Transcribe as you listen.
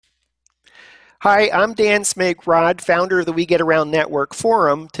Hi, I'm Dan Smake-Rod, founder of the We Get Around Network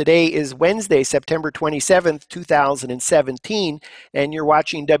Forum. Today is Wednesday, September 27th, 2017, and you're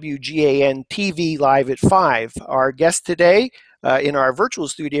watching WGAN TV live at 5. Our guest today in our virtual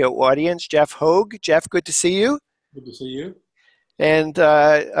studio audience, Jeff Hogue. Jeff, good to see you. Good to see you. And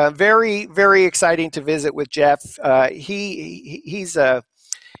very, very exciting to visit with Jeff. He's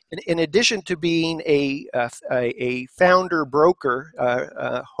in addition to being a founder broker,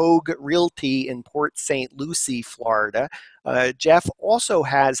 Hogue Realty in Port St. Lucie, Florida, Jeff also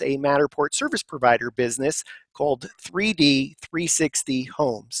has a Matterport service provider business called 3D 360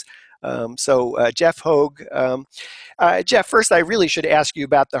 Homes. Jeff Hogue. Jeff, first I really should ask you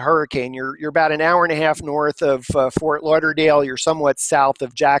about the hurricane. You're about an hour and a half north of Fort Lauderdale. You're somewhat south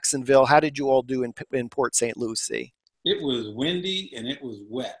of Jacksonville. How did you all do in Port St. Lucie? It was windy and it was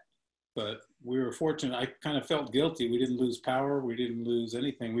wet, but we were fortunate. I kind of felt guilty. We didn't lose power. We didn't lose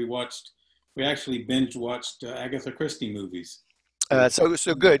anything. We actually binge watched Agatha Christie movies. So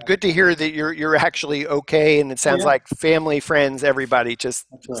good. Good to hear that you're actually okay, and it Oh sounds yeah, like family, friends, everybody that's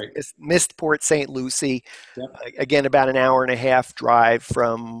right. just missed Port St. Lucie. Yep. Again, about an hour and a half drive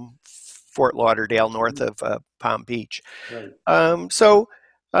from Fort Lauderdale, north of Palm Beach. Right.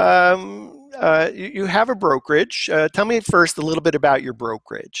 You have a brokerage. Tell me first a little bit about your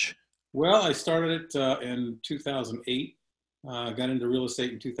brokerage. Well, I started it in 2008. Got into real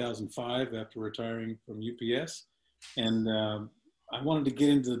estate in 2005 after retiring from UPS, and I wanted to get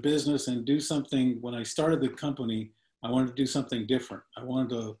into the business and do something. When I started the company, I wanted to do something different.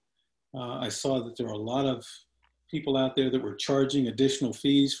 I saw that there were a lot of people out there that were charging additional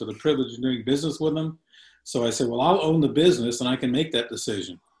fees for the privilege of doing business with them. So I said, well, I'll own the business and I can make that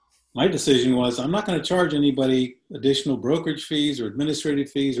decision. My decision was I'm not going to charge anybody additional brokerage fees or administrative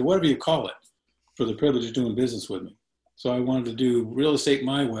fees or whatever you call it for the privilege of doing business with me. So I wanted to do real estate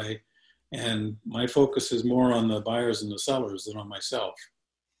my way. And my focus is more on the buyers and the sellers than on myself.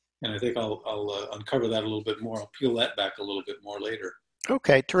 And I think I'll uncover that a little bit more. I'll peel that back a little bit more later.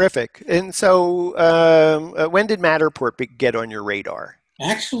 Okay, terrific. And so, when did Matterport get on your radar?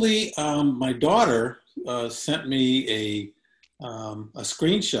 Actually, my daughter sent me a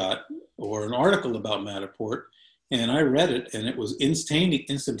screenshot or an article about Matterport, and I read it, and it was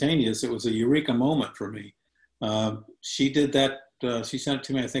instantaneous. It was a eureka moment for me. She did that. She sent it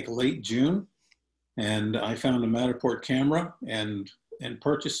to me, I think, late June, and I found a Matterport camera and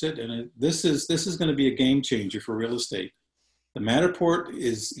purchased it. And this is going to be a game changer for real estate. The Matterport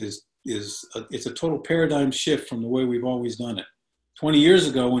it's a total paradigm shift from the way we've always done it. 20 years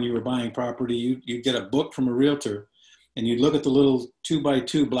ago, when you were buying property, you'd get a book from a realtor, and you'd look at the little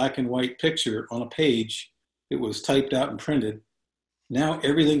 2x2 black and white picture on a page. It was typed out and printed. Now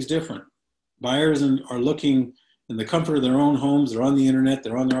everything's different. Buyers are looking in the comfort of their own homes. They're on the internet,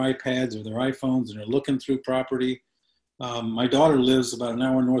 they're on their iPads or their iPhones, and they're looking through property. My daughter lives about an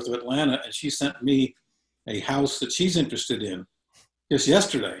hour north of Atlanta, and she sent me a house that she's interested in just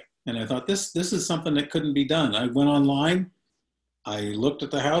yesterday. And I thought, this is something that couldn't be done. I went online, I looked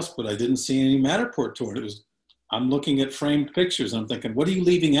at the house, but I didn't see any Matterport to it. I'm looking at framed pictures. I'm thinking, what are you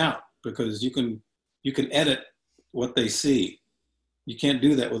leaving out? Because you can edit what they see. You can't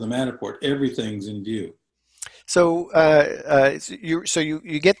do that with a Matterport. Everything's in view. So,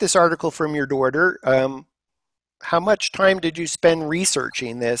 you get this article from your daughter. How much time did you spend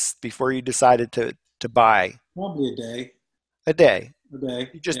researching this before you decided to buy? Probably a day. A day. A day.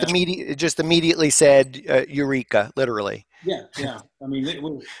 You just Yeah. immediately said eureka, literally. Yeah. Yeah. I mean, it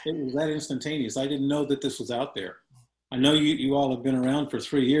was that instantaneous. I didn't know that this was out there. I know you all have been around for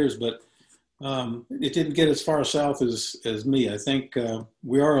 3 years, but it didn't get as far south as me. I think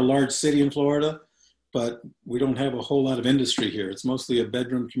we are a large city in Florida, but we don't have a whole lot of industry here. It's mostly a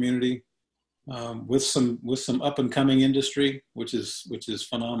bedroom community with some up and coming industry, which is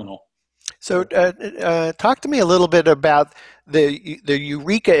phenomenal. So, talk to me a little bit about the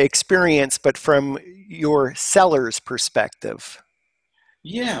Eureka experience, but from your seller's perspective.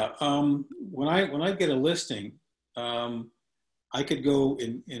 Yeah, when I get a listing, I could go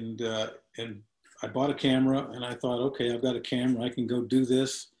and I bought a camera, and I thought, okay, I've got a camera, I can go do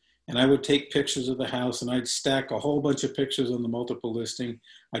this. And I would take pictures of the house, and I'd stack a whole bunch of pictures on the multiple listing.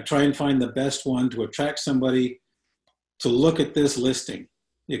 I'd try and find the best one to attract somebody to look at this listing.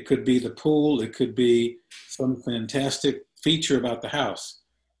 It could be the pool, it could be some fantastic feature about the house.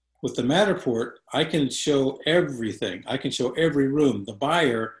 With the Matterport, I can show everything. I can show every room. The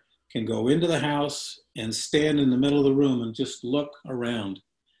buyer can go into the house and stand in the middle of the room and just look around.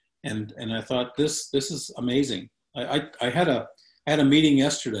 And I thought, this is amazing. I had a meeting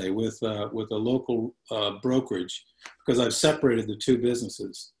yesterday with a local brokerage, because I've separated the two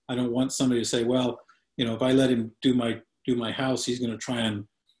businesses. I don't want somebody to say, well, you know, if I let him do my house, he's going to try and,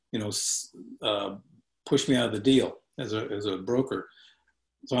 you know, push me out of the deal as a broker.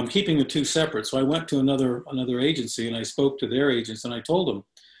 So I'm keeping the two separate. So I went to another agency and I spoke to their agents and I told them,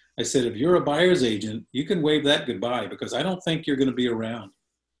 I said, if you're a buyer's agent, you can wave that goodbye because I don't think you're going to be around.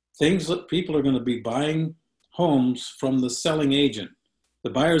 People are going to be buying homes from the selling agent. The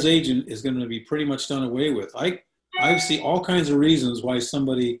buyer's agent is going to be pretty much done away with. I see all kinds of reasons why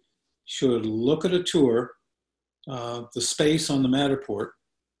somebody should look at a tour, the space on the Matterport.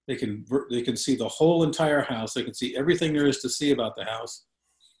 They can see the whole entire house. They can see everything there is to see about the house,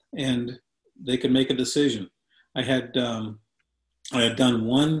 and they can make a decision. I had done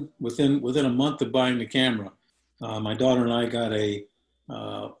one within a month of buying the camera. My daughter and I got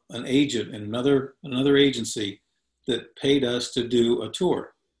an agent in another agency that paid us to do a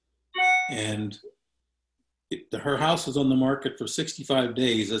tour, and her house was on the market for 65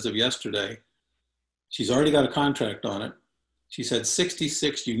 days as of yesterday. She's already got a contract on it. She's had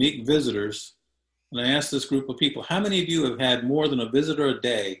 66 unique visitors. And I asked this group of people, how many of you have had more than a visitor a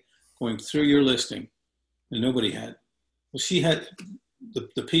day going through your listing? And nobody had. Well, she had,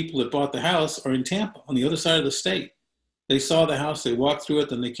 the people that bought the house are in Tampa on the other side of the state. They saw the house, they walked through it,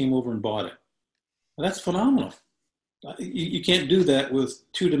 then they came over and bought it. Well, that's phenomenal. You can't do that with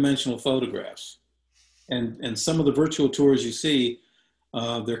two-dimensional photographs. And some of the virtual tours you see,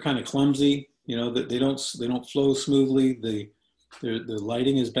 they're kind of clumsy. You know, they don't flow smoothly. The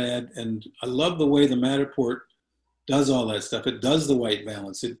lighting is bad. And I love the way the Matterport does all that stuff. It does the white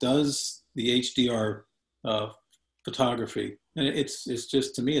balance. It does the HDR photography. And it's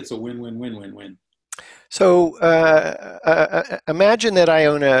just, to me, it's a win-win-win-win-win. So imagine that I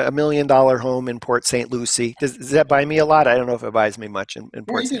own a $1 million home in Port St. Lucie. Does that buy me a lot? I don't know if it buys me much in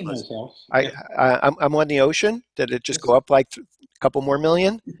Port St. Lucie. I'm on the ocean. Did it just go up like a couple more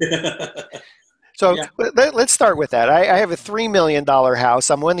million? So yeah. Let's start with that. I have a $3 million house.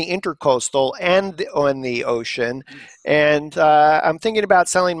 I'm on the Intercoastal and on the ocean, and I'm thinking about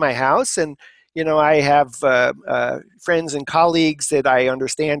selling my house. And you know, I have friends and colleagues that I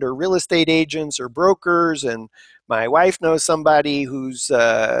understand are real estate agents or brokers, and my wife knows somebody who's you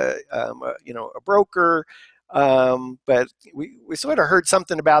know, a broker. But we sort of heard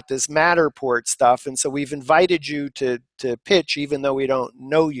something about this Matterport stuff, and so we've invited you to pitch, even though we don't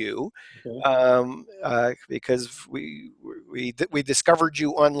know you, okay. Because we discovered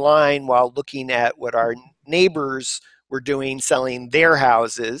you online while looking at what our neighbors were doing, selling their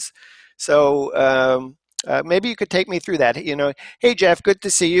houses. So maybe you could take me through that. You know, hey Jeff, good to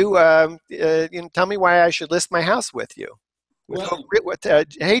see you. You know, tell me why I should list my house with you.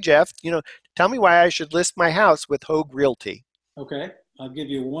 Hey Jeff, you know, tell me why I should list my house with Hogue Realty. Okay, I'll give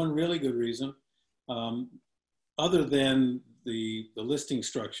you one really good reason, other than the listing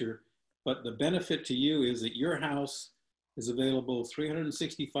structure, but the benefit to you is that your house is available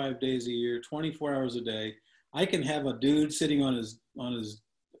 365 days a year, 24 hours a day. I can have a dude sitting on his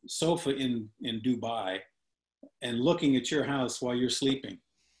sofa in Dubai and looking at your house while you're sleeping.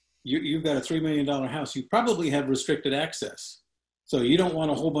 You've got a $3 million house. You probably have restricted access. So you don't want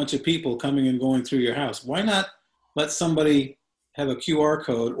a whole bunch of people coming and going through your house. Why not let somebody have a QR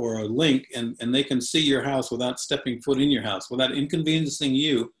code or a link and they can see your house without stepping foot in your house, without inconveniencing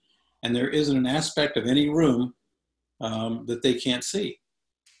you, and there isn't an aspect of any room that they can't see.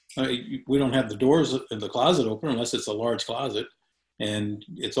 We don't have the doors in the closet open unless it's a large closet and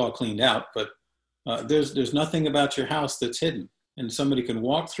it's all cleaned out, but there's nothing about your house that's hidden. And somebody can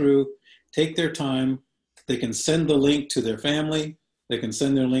walk through, take their time, they can send the link to their family, they can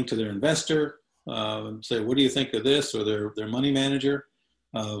send their link to their investor, say, what do you think of this? Or their money manager.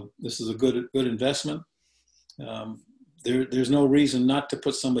 This is a good investment. There's no reason not to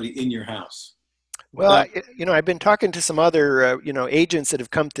put somebody in your house. Well, you know, I've been talking to some other, you know, agents that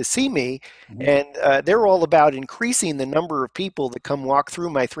have come to see me, mm-hmm. and they're all about increasing the number of people that come walk through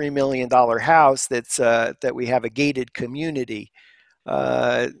my $3 million house. That we have a gated community.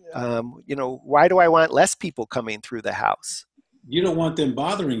 You know, why do I want less people coming through the house? You don't want them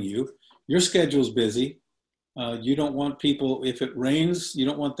bothering you. Your schedule's busy. You don't want people, if it rains, you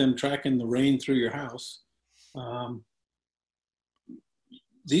don't want them tracking the rain through your house.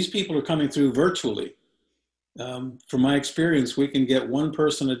 These people are coming through virtually. From my experience, we can get one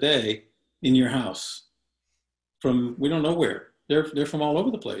person a day in your house from, we don't know where. They're from all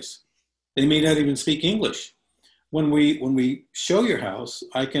over the place. They may not even speak English. When we show your house,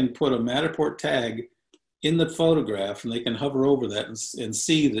 I can put a Matterport tag in the photograph and they can hover over that and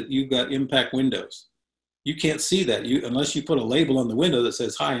see that you've got impact windows. You can't see that unless you put a label on the window that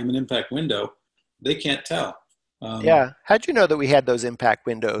says, hi, I'm an impact window. They can't tell. Yeah. How'd you know that we had those impact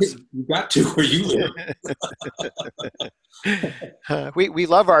windows? You got to where you live. We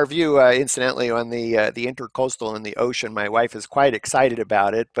love our view, incidentally, on the intercoastal and the ocean. My wife is quite excited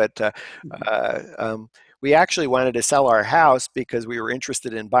about it, but uh, um, we actually wanted to sell our house because we were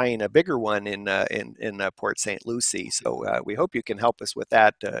interested in buying a bigger one in Port St. Lucie. So we hope you can help us with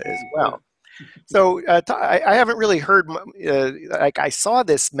that as well. So I haven't really heard like I saw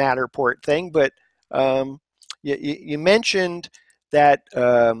this Matterport thing, but um, you mentioned that.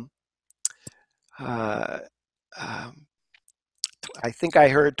 Uh, um, I think I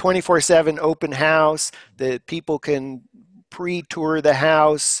heard 24/7 open house that people can pre-tour the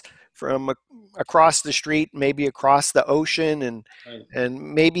house from across the street, maybe across the ocean, Right. and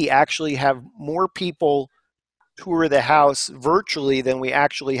maybe actually have more people tour the house virtually than we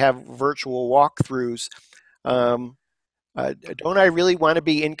actually have virtual walkthroughs. Um, don't I really want to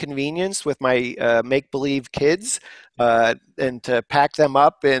be inconvenienced with my make-believe kids and to pack them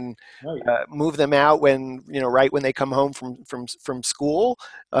up and Right. move them out when right when they come home from school?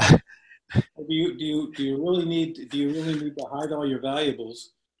 Uh, Do you really need to hide all your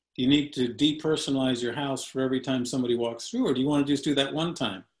valuables? Do you need to depersonalize your house for every time somebody walks through, or do you want to just do that one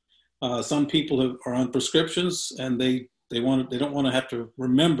time? Some people are on prescriptions, and they don't want to have to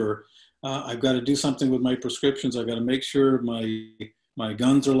remember. I've got to do something with my prescriptions. I've got to make sure my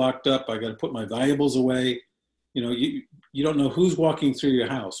guns are locked up. I got to put my valuables away. You know, you don't know who's walking through your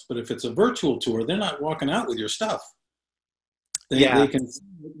house, but if it's a virtual tour, they're not walking out with your stuff. They yeah. can see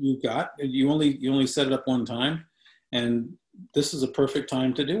what you've got. You only set it up one time, and this is a perfect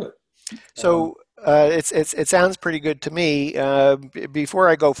time to do it. Um, So it sounds pretty good to me. Before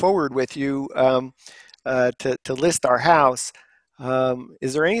I go forward with you to list our house,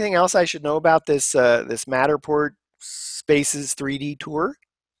 is there anything else I should know about this Matterport Spaces 3D tour?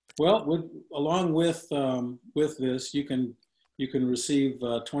 well, along with this, you can receive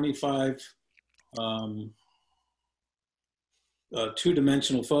 25 um,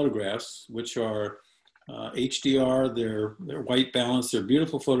 two-dimensional photographs, which are HDR. They're white balance. They're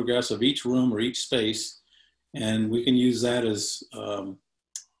beautiful photographs of each room or each space, and we can use that as kind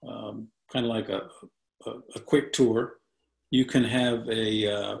of like a quick tour. You can have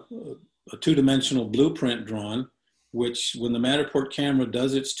a two-dimensional blueprint drawn, which when the Matterport camera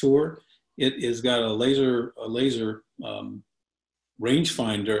does its tour, it has got a laser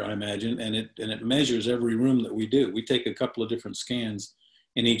rangefinder, I imagine, and it measures every room that we do. We take a couple of different scans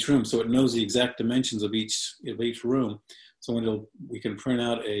in each room, so it knows the exact dimensions of each room. So we can print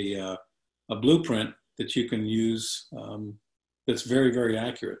out a blueprint that you can use that's very, very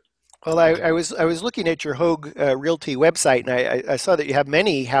accurate. Well, I was looking at your Hogue Realty website, and I saw that you have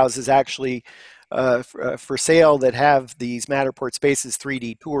many houses actually for sale that have these Matterport Spaces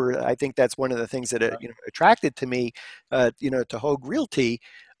 3D tour. I think that's one of the things that attracted to me, to Hogue Realty.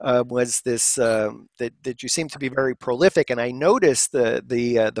 Was this that you seem to be very prolific, and I noticed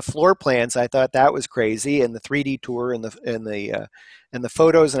the floor plans. I thought that was crazy, and the 3D tour and the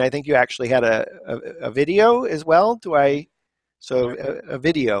photos, and I think you actually had a video as well. Do I? So Right. a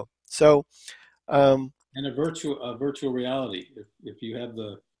video. So um, And a virtual reality. If you have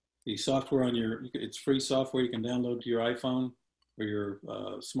the software on it's free software you can download to your iPhone or your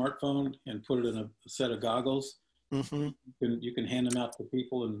smartphone and put it in a set of goggles. mhm. You can hand them out to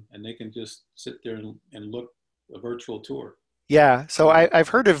people, and they can just sit there and look a virtual tour. Yeah. So I've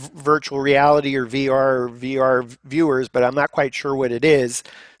heard of virtual reality or VR viewers, but I'm not quite sure what it is.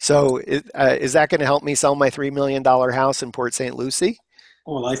 So is that going to help me sell my $3 million house in Port St. Lucie?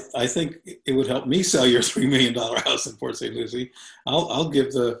 Well, I think it would help me sell your $3 million house in Port St. Lucie. I'll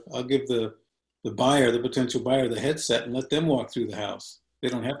give the buyer, the potential buyer, the headset and let them walk through the house. They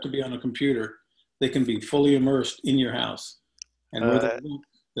don't have to be on a computer. They can be fully immersed in your house, and where they Uh, look,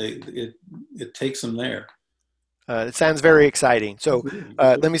 it takes them there. it sounds very exciting. So It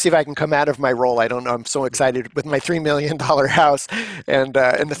let me see if I can come out of my role. I don't know. I'm so excited with my $3 million house, and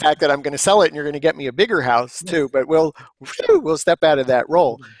the fact that I'm going to sell it, and you're going to get me a bigger house too. But we'll step out of that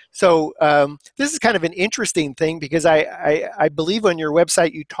role. So this is kind of an interesting thing because I believe on your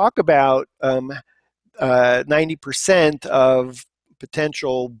website you talk about 90% of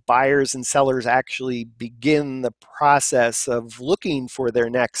potential buyers and sellers actually begin the process of looking for their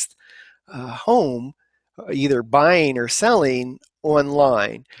next home, either buying or selling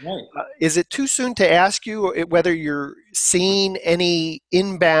online. right. Is it too soon to ask you whether you're seeing any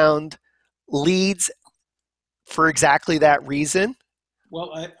inbound leads for exactly that reason?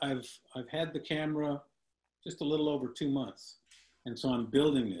 Well, I've had the camera just a little over 2 months, and so I'm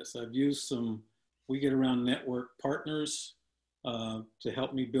building this. I've used some We Get Around network partners to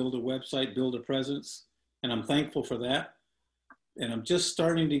help me build a website, build a presence. and I'm thankful for that. And I'm just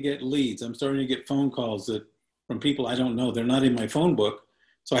starting to get leads. I'm starting to get phone calls from people I don't know. They're not in my phone book,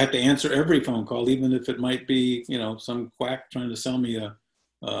 so I have to answer every phone call, even if it might be, some quack trying to sell me a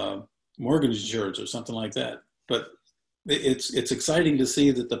mortgage insurance or something like that. But it's exciting to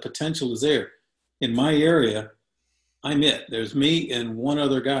see that the potential is there. In my area, I'm it. There's me and one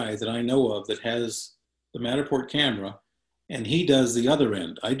other guy that I know of that has the Matterport camera, and he does the other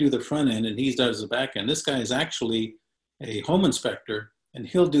end. I do the front end, and he does the back end. This guy is actually a home inspector, and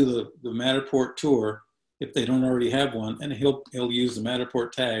he'll do the Matterport tour if they don't already have one, and he'll use the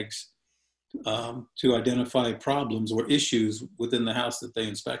Matterport tags to identify problems or issues within the house that they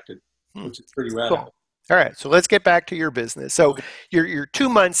inspected, which is pretty radical. Cool. All right, so let's get back to your business. So you're 2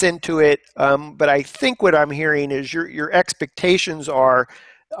 months into it, but I think what I'm hearing is your expectations are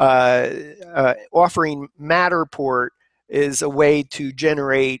offering Matterport is a way to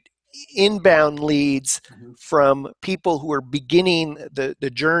generate inbound leads from people who are beginning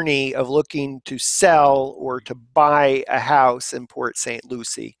the journey of looking to sell or to buy a house in Port St.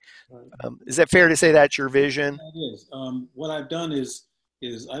 Lucie. Is that fair to say that's your vision? It is. What I've done is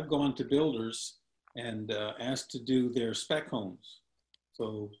I've gone to builders and asked to do their spec homes.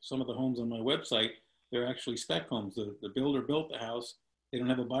 So some of the homes on my website, they're actually spec homes. The builder built the house. They don't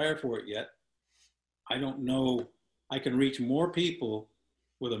have a buyer for it yet. I don't know. I can reach more people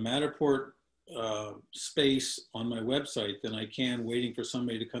with a Matterport space on my website than I can waiting for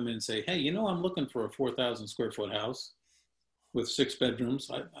somebody to come in and say, hey, I'm looking for a 4,000 square foot house with 6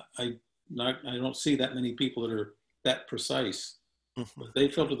 bedrooms. I don't see that many people that are that precise. But they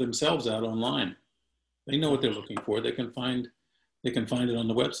filter themselves out online. They know what they're looking for. They can find it on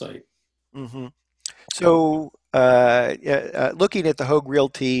the website. So looking at the Hogue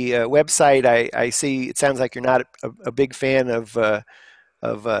Realty website, I see it sounds like you're not a big fan of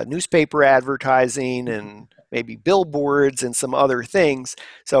newspaper advertising and maybe billboards and some other things.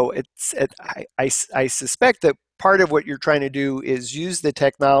 So I suspect that part of what you're trying to do is use the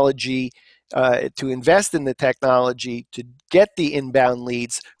technology to invest in the technology to get the inbound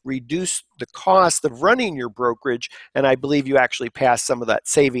leads, reduce the cost of running your brokerage, and I believe you actually pass some of that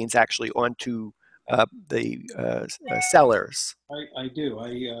savings actually onto the sellers. I do.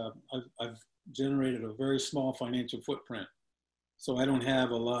 I've generated a very small financial footprint, so I don't have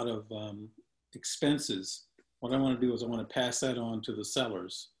a lot of expenses. What I want to do is I want to pass that on to the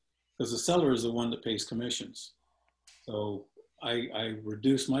sellers, because the seller is the one that pays commissions. So I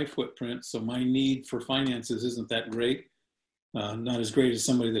reduce my footprint, so my need for finances isn't that great. Not as great as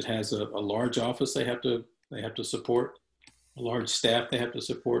somebody that has a large office they have to support, a large staff they have to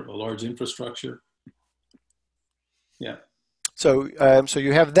support, a large infrastructure. Yeah. So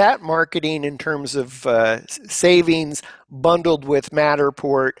you have that marketing in terms of savings bundled with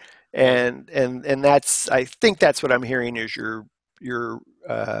Matterport, and that's, I think that's what I'm hearing is your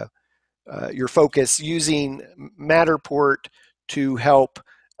focus, using Matterport to help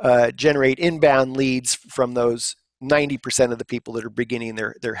generate inbound leads from those 90% of the people that are beginning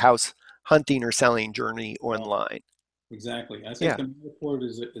their house hunting or selling journey online. Exactly. I think the Matterport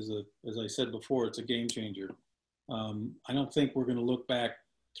is as I said before, it's a game changer. I don't think we're going to look back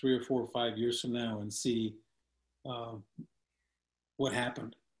 3 or 4 or 5 years from now and see what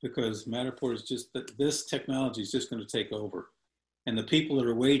happened, because Matterport is just that this technology is just going to take over, and the people that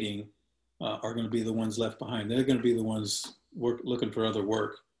are waiting are going to be the ones left behind. They're going to be the ones looking for other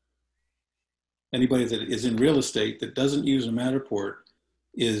work. Anybody that is in real estate that doesn't use a Matterport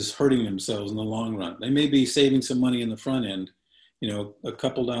is hurting themselves in the long run. They may be saving some money in the front end, a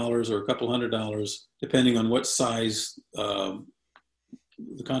couple dollars or a couple $100, depending on what size the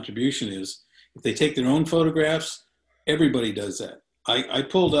contribution is. If they take their own photographs, everybody does that. I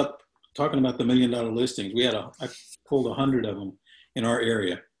pulled up, talking about the $1 million listings, I pulled 100 of them in our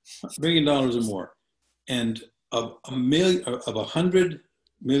area, $1 million or more. And of $100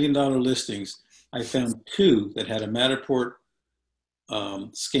 million listings, I found 2 that had a Matterport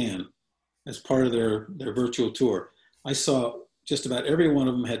scan as part of their virtual tour. I saw just about every one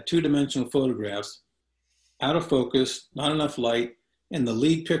of them had 2-dimensional photographs, out of focus, not enough light, and the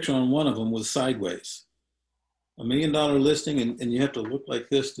lead picture on one of them was sideways. $1 million listing, and you have to look like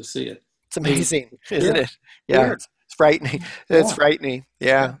this to see it. It's amazing, isn't it? Yeah, it's frightening. It's frightening.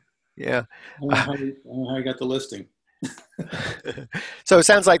 Yeah. I don't know how I got the listing. So it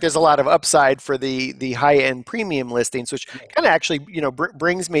sounds like there's a lot of upside for the high end premium listings, which kind of actually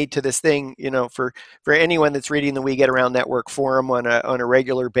brings me to this thing. For anyone that's reading the We Get Around Network forum on a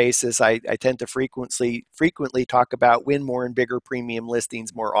regular basis, I tend to frequently talk about win more and bigger premium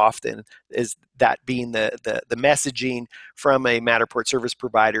listings more often, is that being the messaging from a Matterport service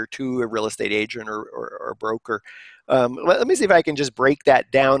provider to a real estate agent or broker. Let me see if I can just break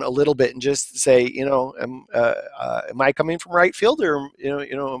that down a little bit and just say, am I coming from right field, or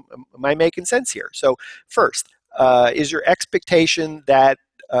am I making sense here? So first, is your expectation that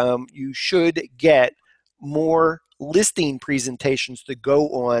you should get more listing presentations to go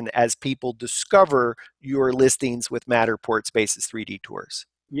on as people discover your listings with Matterport Spaces 3D tours?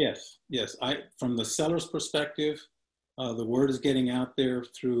 Yes, yes. From the seller's perspective, the word is getting out there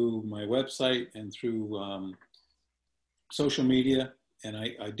through my website and through social media. And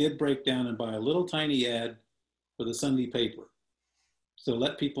I did break down and buy a little tiny ad for the Sunday paper. So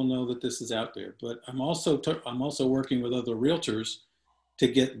let people know that this is out there. But I'm also working with other realtors to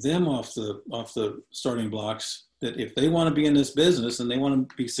get them off the starting blocks, that if they want to be in this business and they want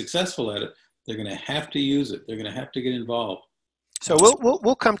to be successful at it, they're going to have to use it. They're going to have to get involved. So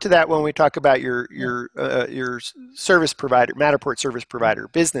we'll come to that when we talk about your service provider, Matterport service provider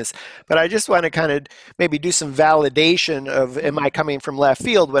business. But I just want to kind of maybe do some validation of, am I coming from left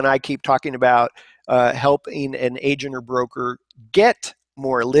field when I keep talking about helping an agent or broker get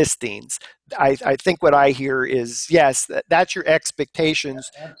more listings? I think what I hear is, yes, that's your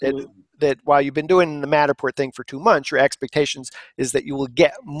expectations. That while you've been doing the Matterport thing for 2 months, your expectations is that you will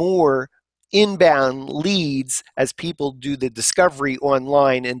get more inbound leads as people do the discovery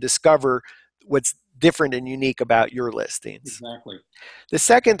online and discover what's different and unique about your listings. Exactly. The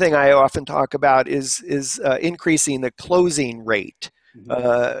second thing I often talk about is increasing the closing rate.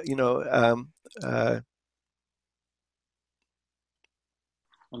 On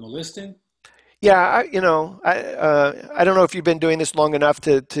the listing. Yeah, I don't know if you've been doing this long enough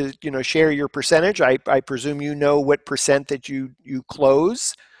to share your percentage. I presume you know what percent that you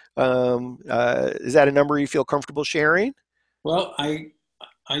close. Is that a number you feel comfortable sharing? Well, I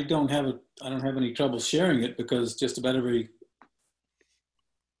don't have any trouble sharing it, because just about every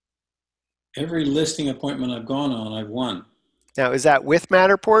listing appointment I've gone on, I've won. Now, is that with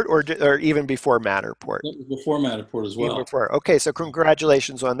Matterport or even before Matterport? It was before Matterport as well. Even before. Okay, so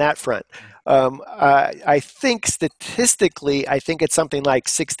congratulations on that front. I think statistically, I think it's something like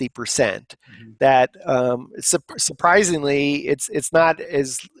 60%. That surprisingly, it's not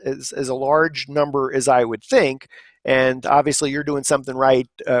as a large number as I would think. And obviously, you're doing something right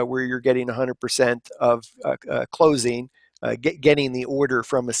where you're getting 100% of closing, getting the order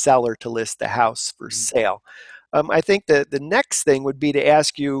from a seller to list the house for sale. I think that the next thing would be to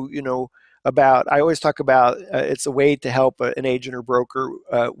ask you, about, I always talk about it's a way to help an agent or broker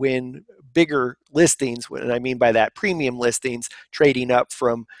win bigger listings, and I mean by that premium listings, trading up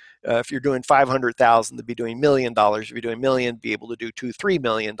from, if you're doing 500,000 to be doing $1 million, if you're doing $1 million, be able to do $2-3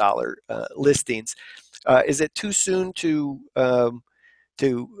 million listings. Is it too soon to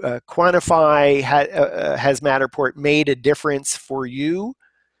quantify? Has Matterport made a difference for you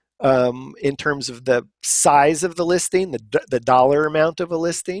in terms of the size of the listing, the dollar amount of a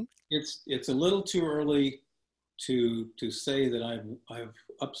listing? It's a little too early to say that I've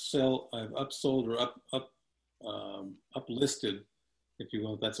upsold or uplisted, if you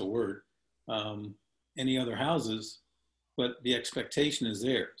will, if that's a word, any other houses, but the expectation is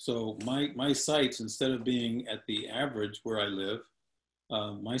there. So my sites, instead of being at the average where I live,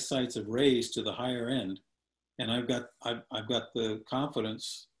 my sites have raised to the higher end, and I've got the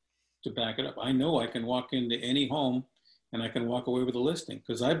confidence to back it up. I know I can walk into any home and I can walk away with a listing,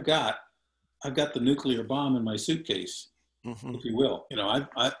 because I've got the nuclear bomb in my suitcase, if you will.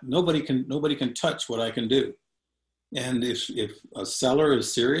 Nobody can touch what I can do. And if a seller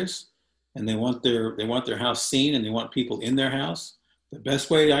is serious and they want their house seen and they want people in their house, the best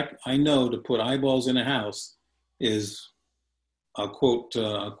way I know to put eyeballs in a house is, I'll quote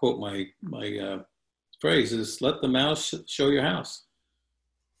my phrase is, let the mouse show your house.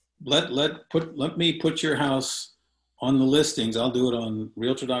 Let me put your house on the listings. I'll do it on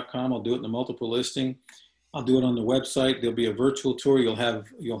Realtor.com. I'll do it in the multiple listing. I'll do it on the website. There'll be a virtual tour. You'll have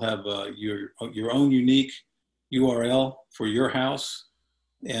your own unique URL for your house,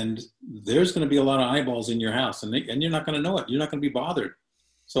 and there's going to be a lot of eyeballs in your house, and you're not going to know it. You're not going to be bothered.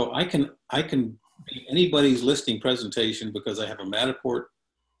 So I can be anybody's listing presentation because I have a Matterport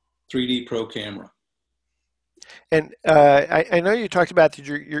 3D Pro camera. And I know you talked about that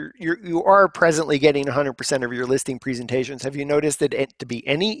you are presently getting 100% of your listing presentations. Have you noticed it to be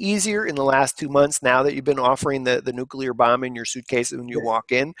any easier in the last 2 months now that you've been offering the nuclear bomb in your suitcase when you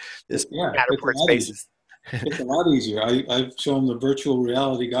walk in? This Yeah, it's a Matterport lot easier. Spaces. It's a lot easier. I've shown the virtual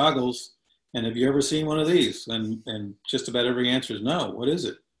reality goggles, and have you ever seen one of these? And just about every answer is no. What is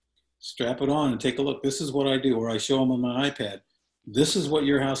it? Strap it on and take a look. This is what I do, or I show them on my iPad. This is what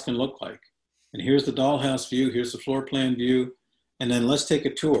your house can look like. And here's the dollhouse view, here's the floor plan view, and then let's take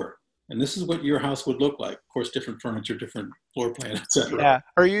a tour. And this is what your house would look like. Of course, different furniture, different floor plan, etc. Yeah.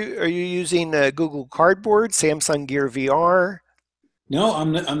 Are you using Google Cardboard, Samsung Gear VR? No,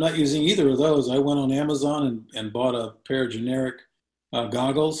 I'm not using either of those. I went on Amazon and bought a pair of generic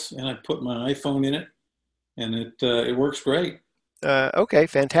goggles, and I put my iPhone in it, and it works great. Okay,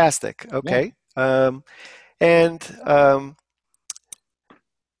 fantastic. Yeah. Okay. And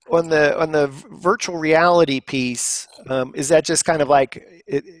on the virtual reality piece, is that just kind of like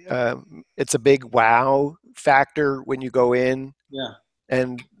it's a big wow factor when you go in? Yeah.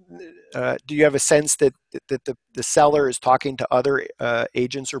 And do you have a sense that the seller is talking to other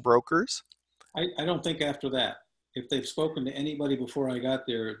agents or brokers? I don't think after that, if they've spoken to anybody before I got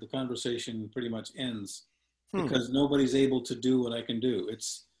there, the conversation pretty much ends Hmm. because nobody's able to do what I can do.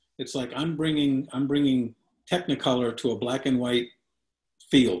 It's like I'm bringing Technicolor to a black and white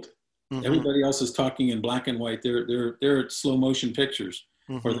field. Hmm. Everybody else is talking in black and white. They're at slow motion pictures,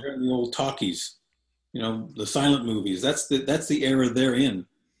 or Hmm. they're in the old talkies, the silent movies. That's the era they're in.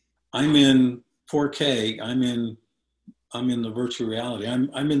 I'm in 4K. I'm in the virtual reality.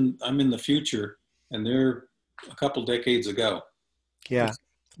 I'm in the future, and they're a couple decades ago, which Yeah.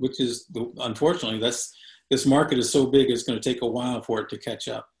 which is unfortunately this market is so big it's going to take a while for it to catch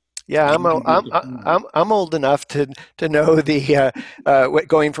up. Yeah, I'm old enough to know the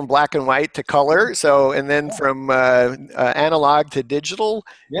going from black and white to color. So and then from analog to digital,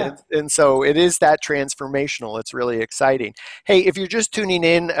 Yeah. and so it is that transformational. It's really exciting. Hey, if you're just tuning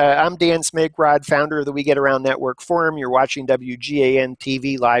in, I'm Dan Smigrod, founder of the We Get Around Network Forum. You're watching WGAN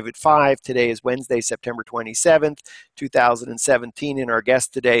TV live at 5. Today is Wednesday, September 27th, 2017, and our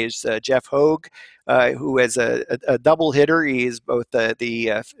guest today is Jeff Hogue, who is a double hitter. He is both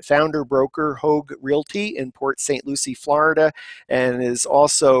the founder broker Hogue Realty in Port St. Lucie, Florida, and is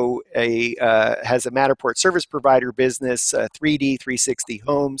also has a Matterport service provider business, 3D 360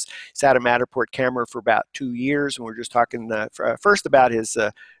 Homes. He's had a Matterport camera for about 2 years, and we're just talking first about his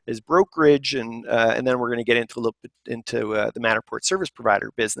brokerage, and then we're going to get into a little bit into the Matterport service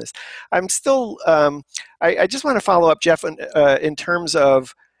provider business. I'm still, I just want to follow up, Jeff, in terms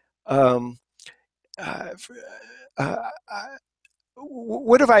of um, uh, uh,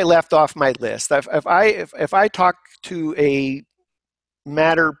 what have I left off my list? If I talk to a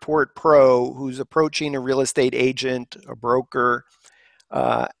Matterport pro who's approaching a real estate agent, a broker,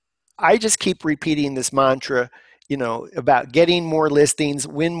 uh, I just keep repeating this mantra, about getting more listings,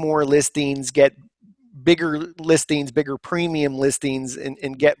 win more listings, get bigger listings, bigger premium listings,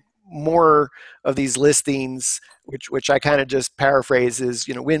 and get more of these listings, which I kind of just paraphrase is,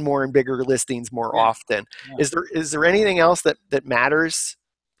 win more and bigger listings more Yeah. often. Yeah. Is there anything else that matters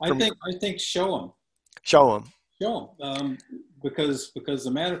I from think I think show them. show them? Show them, because the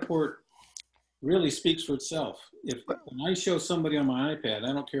Matterport really speaks for itself. If when I show somebody on my iPad,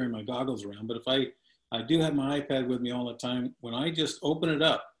 I don't carry my goggles around, but if I do have my iPad with me all the time, when I just open it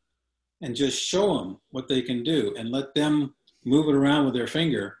up and just show them what they can do and let them move it around with their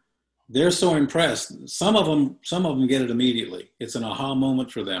finger, they're so impressed. Some of them get it immediately. It's an aha moment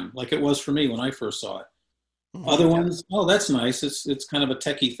for them, like it was for me when I first saw it. Mhm. Other ones, oh, that's nice. It's kind of a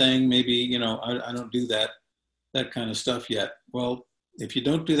techie thing. Maybe I don't do that kind of stuff yet. Well, if you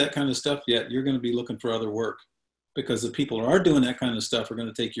don't do that kind of stuff yet, you're going to be looking for other work because the people who are doing that kind of stuff are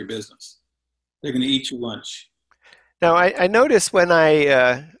going to take your business. They're going to eat your lunch. Now, I notice when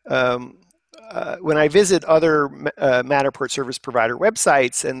I visit other Matterport service provider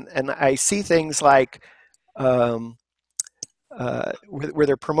websites, and I see things like um, where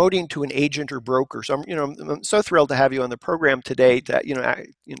they're promoting to an agent or broker. So I'm so thrilled to have you on the program today to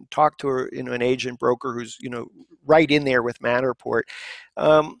talk to an agent broker who's right in there with Matterport.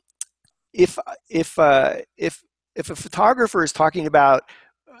 Um, if if if a photographer is talking about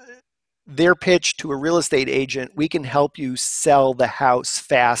their pitch to a real estate agent, we can help you sell the house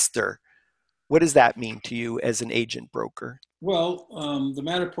faster. What does that mean to you as an agent broker? Well, the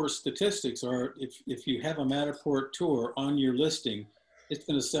Matterport statistics are if you have a Matterport tour on your listing, it's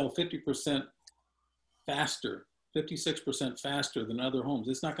going to sell 50% faster, 56% faster than other homes.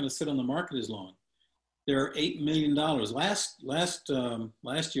 It's not going to sit on the market as long. There are $8 million. Last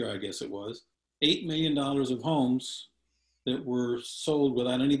year, I guess it was, $8 million of homes that were sold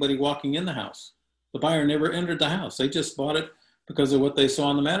without anybody walking in the house. The buyer never entered the house. They just bought it because of what they saw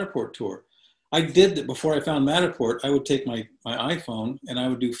on the Matterport tour. I did that before I found Matterport. I would take my iPhone and I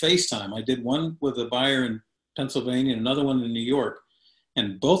would do FaceTime. I did one with a buyer in Pennsylvania and another one in New York.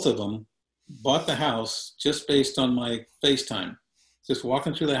 And both of them bought the house just based on my FaceTime. Just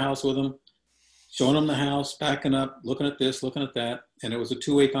walking through the house with them, showing them the house, backing up, looking at this, looking at that. And it was a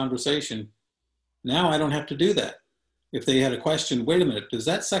two-way conversation. Now I don't have to do that. If they had a question, wait a minute, does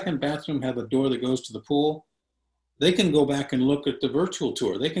that second bathroom have a door that goes to the pool? They can go back and look at the virtual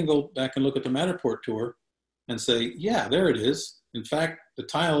tour. They can go back and look at the Matterport tour and say, yeah, there it is. In fact, the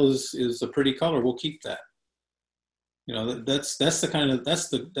tile is a pretty color. We'll keep that. You know, that's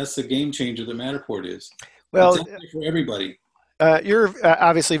the game changer that Matterport is. Well, it's for everybody. You're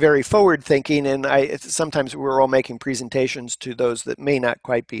obviously very forward thinking, and sometimes we're all making presentations to those that may not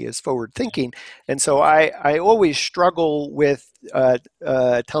quite be as forward thinking. And so I always struggle with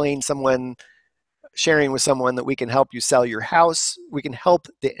telling someone, sharing with someone that we can help you sell your house. We can help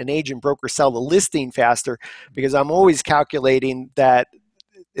an agent broker sell the listing faster, because I'm always calculating that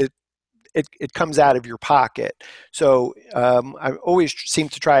it comes out of your pocket. So I always seem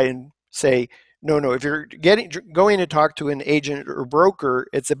to try and say, no, if you're going to talk to an agent or broker,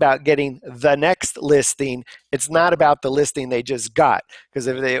 it's about getting the next listing. It's not about the listing they just got. Because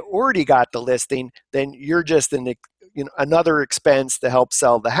if they already got the listing, then you're just another expense to help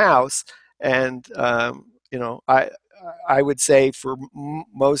sell the house. And I would say for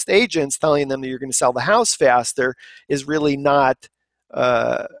most agents, telling them that you're going to sell the house faster is really not.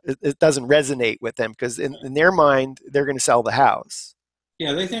 It doesn't resonate with them, because in their mind, they're going to sell the house.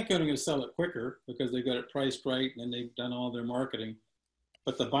 Yeah, they think they're going to sell it quicker because they've got it priced right and they've done all their marketing.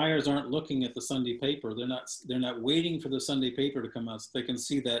 But the buyers aren't looking at the Sunday paper. They're not waiting for the Sunday paper to come out so they can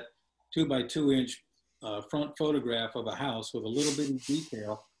see that 2x2-inch front photograph of a house with a little bit of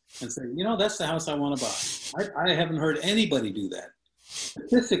detail and say, that's the house I want to buy. I haven't heard anybody do that.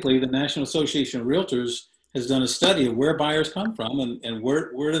 Statistically, the National Association of Realtors has done a study of where buyers come from and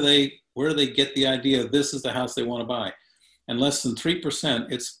where do they get the idea of this is the house they want to buy. And less than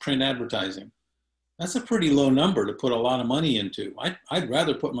 3%, it's print advertising. That's a pretty low number to put a lot of money into. I'd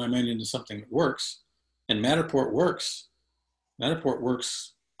rather put my money into something that works, and Matterport works. Matterport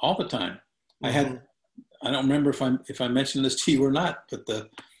works all the time. Mm-hmm. I don't remember if I mentioned this to you or not, but the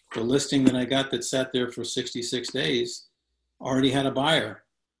listing that I got that sat there for 66 days already had a buyer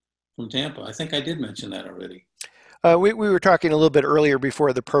from Tampa. I think I did mention that already. We were talking a little bit earlier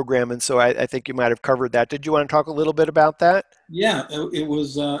before the program, and so I think you might have covered that. Did you want to talk a little bit about that? Yeah, it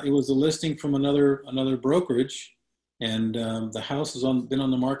was a listing from another brokerage, and the house has been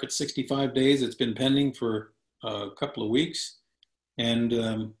on the market 65 days. It's been pending for a couple of weeks,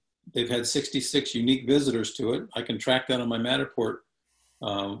 and they've had 66 unique visitors to it. I can track that on my Matterport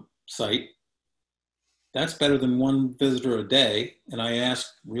site. That's better than one visitor a day. And I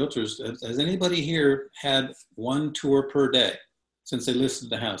asked realtors, has anybody here had one tour per day since they listed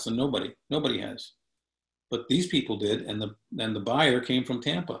the house? And nobody has. But these people did, and the buyer came from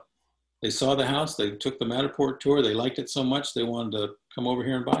Tampa. They saw the house, they took the Matterport tour, they liked it so much they wanted to come over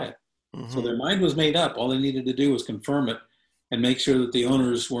here and buy it. Mm-hmm. So their mind was made up. All they needed to do was confirm it and make sure that the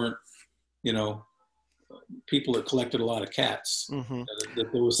owners weren't, people that collected a lot of cats. Mm-hmm.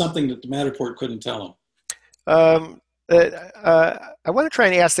 That there was something that the Matterport couldn't tell them. I want to try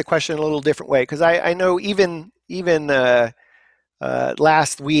and ask the question a little different way, because I know even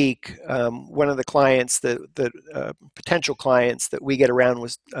last week, one of the clients, the potential clients that we get around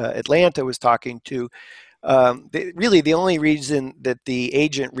was Atlanta was talking to. Really, the only reason that the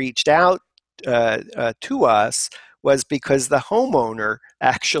agent reached out to us was because the homeowner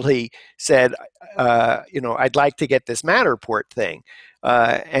actually said, I'd like to get this Matterport thing.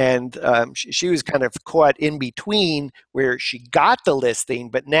 And she was kind of caught in between where she got the listing,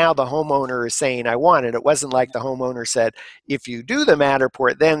 but now the homeowner is saying, I want it. It wasn't like the homeowner said, if you do the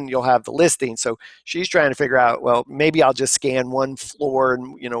Matterport, then you'll have the listing. So she's trying to figure out, well, maybe I'll just scan one floor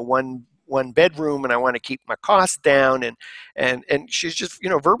and, one bedroom, and I want to keep my costs down. And she's just,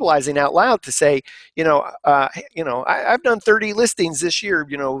 verbalizing out loud to say, I've done 30 listings this year,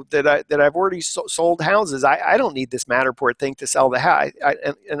 that I've already sold houses. I don't need this Matterport thing to sell the house.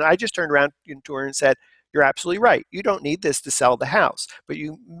 And I just turned around to her and said, you're absolutely right. You don't need this to sell the house, but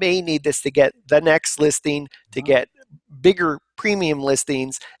you may need this to get the next listing, to get bigger premium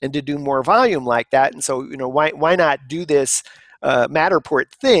listings, and to do more volume like that. And so, why not do this Matterport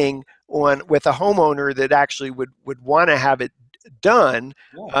thing with a homeowner that actually would want to have it done,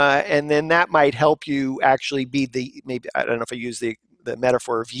 and then that might help you actually be maybe I don't know if I use the the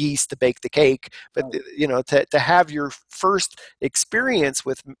metaphor of yeast to bake the cake, but to have your first experience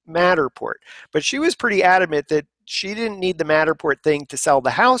with Matterport. But she was pretty adamant that she didn't need the Matterport thing to sell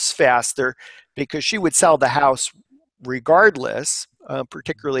the house faster, because she would sell the house regardless,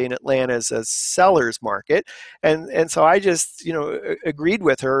 particularly in Atlanta's a seller's market. And so I just, agreed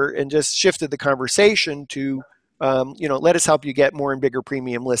with her and just shifted the conversation to, let us help you get more and bigger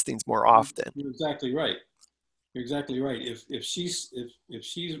premium listings more often. You're exactly right. You're exactly right. If she's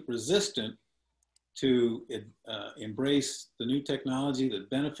resistant to embrace the new technology that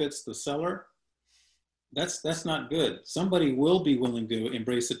benefits the seller, that's not good. Somebody will be willing to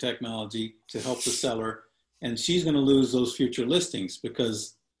embrace the technology to help the seller, and she's going to lose those future listings,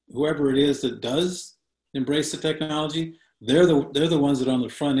 because whoever it is that does embrace the technology, they're the ones that are on the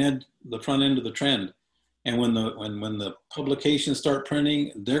front end of the trend. And when the publications start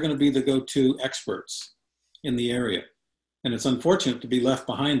printing, they're going to be the go-to experts in the area. And it's unfortunate to be left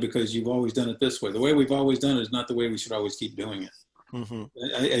behind because you've always done it this way. The way we've always done it is not the way we should always keep doing it. Mm-hmm.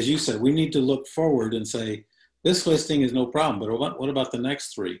 As you said, we need to look forward and say, this listing is no problem, but what about the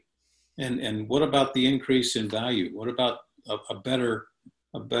next three? And what about the increase in value? What about a better,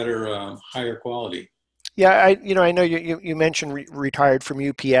 higher quality? Yeah, I know you mentioned retired from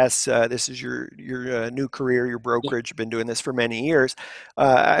UPS. This is your new career, your brokerage. You've been doing this for many years.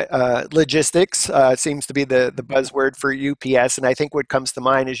 Logistics seems to be the buzzword for UPS, and I think what comes to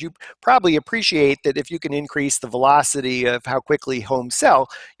mind is you probably appreciate that if you can increase the velocity of how quickly homes sell,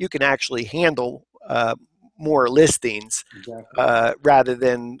 you can actually handle more listings. Exactly. Rather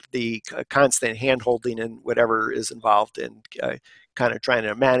than the constant hand-holding and whatever is involved in kind of trying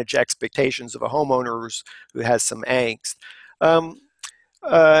to manage expectations of a homeowner who has some angst.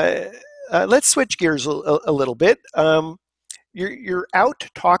 Let's switch gears a little bit. You're out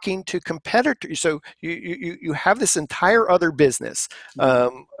talking to competitors, so you have this entire other business,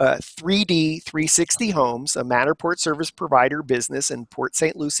 3D 360 Homes, a Matterport service provider business in Port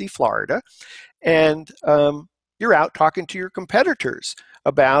St. Lucie, Florida, and you're out talking to your competitors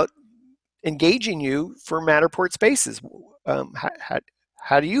about engaging you for Matterport spaces.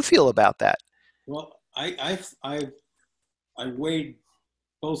 How do you feel about that? Well, I weighed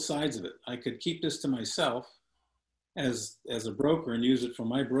both sides of it. I could keep this to myself as a broker and use it for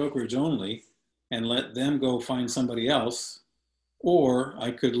my brokerage only and let them go find somebody else, or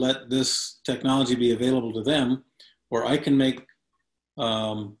I could let this technology be available to them, or I can make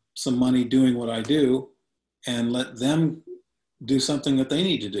some money doing what I do and let them do something that they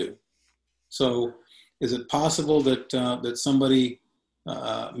need to do. So is it possible that somebody,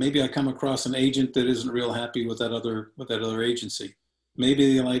 maybe I come across an agent that isn't real happy with that other agency?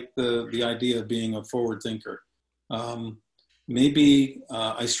 Maybe they like the idea of being a forward thinker. Maybe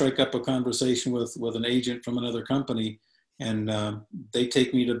I strike up a conversation with an agent from another company, and they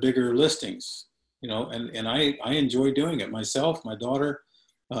take me to bigger listings, and I enjoy doing it myself, my daughter,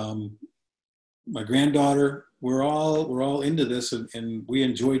 my granddaughter. We're all into this, and we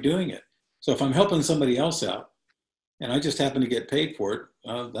enjoy doing it. So if I'm helping somebody else out and I just happen to get paid for it,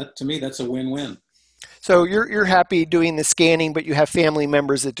 that to me, that's a win-win. So you're happy doing the scanning, but you have family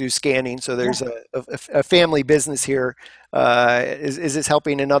members that do scanning. So there's a family business here. Is this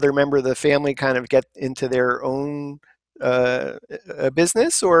helping another member of the family kind of get into their own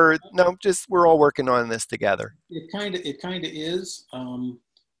business, or no? Just we're all working on this together. It kind of is.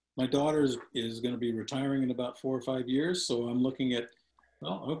 My daughter is going to be retiring in about 4 or 5 years, so I'm looking at,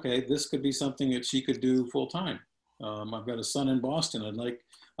 well, okay, this could be something that she could do full time. I've got a son in Boston. I'd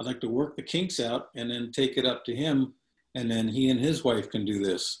like to work the kinks out and then take it up to him, and then he and his wife can do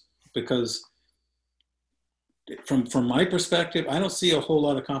this. Because from my perspective, I don't see a whole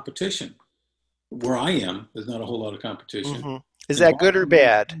lot of competition. Where I am, there's not a whole lot of competition. Mm-hmm. Is that good or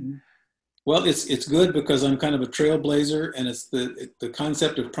bad? Well, it's good because I'm kind of a trailblazer, and it's the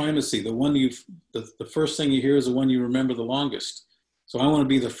concept of primacy. The first thing you hear is the one you remember the longest. So I want to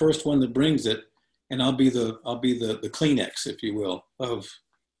be the first one that brings it, and I'll be the Kleenex, if you will, of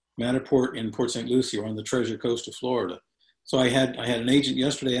Matterport in Port St. Lucie, or on the Treasure Coast of Florida. So I had an agent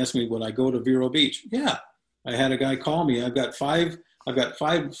yesterday ask me, would I go to Vero Beach? Yeah. I had a guy call me. I've got five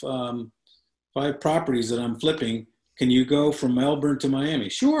properties that I'm flipping. Can you go from Melbourne to Miami?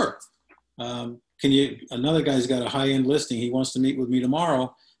 Sure. Another guy's got a high-end listing. He wants to meet with me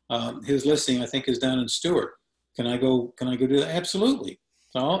tomorrow. His listing, I think, is down in Stewart. Can I go do that? Absolutely.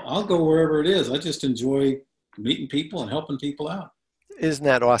 So I'll go wherever it is. I just enjoy meeting people and helping people out. Isn't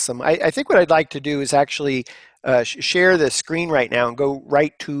that awesome? I think what I'd like to do is actually share the screen right now and go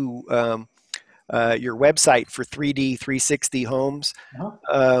right to your website for 3D 360 Homes.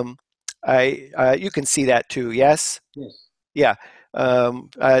 Uh-huh. You can see that too, yes? Yes. Yeah.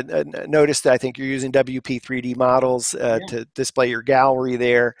 I noticed that I think you're using WP 3D models Yeah. to display your gallery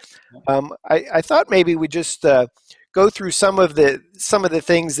there. I thought maybe we just go through some of the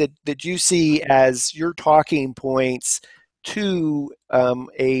things that you see as your talking points to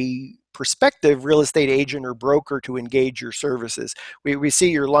a prospective real estate agent or broker to engage your services. We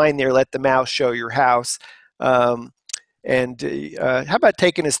see your line there, let the mouse show your house. Um, and how about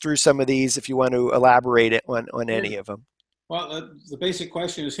taking us through some of these if you want to elaborate it on any Sure. of them? Well, the basic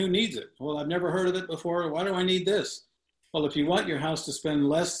question is who needs it? Well, I've never heard of it before. Why do I need this? Well, if you want your house to spend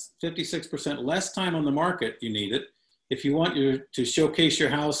 56% less time on the market, you need it. If you want to showcase your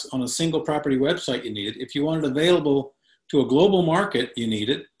house on a single property website, you need it. If you want it available to a global market, you need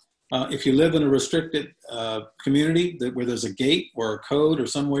it. If you live in a restricted community where there's a gate or a code or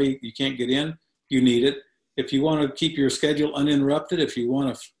some way you can't get in, you need it. If you want to keep your schedule uninterrupted, if you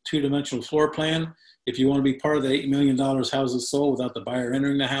want a two-dimensional floor plan, if you want to be part of the $8 million houses sold without the buyer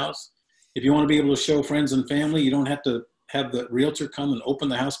entering the house, if you want to be able to show friends and family, you don't have to have the realtor come and open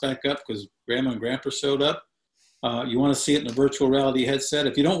the house back up because grandma and grandpa showed up. You want to see it in a virtual reality headset.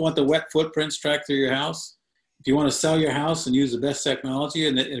 If you don't want the wet footprints tracked through your house, if you want to sell your house and use the best technology,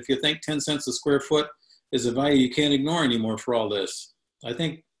 and if you think 10 cents a square foot is a value you can't ignore anymore for all this, I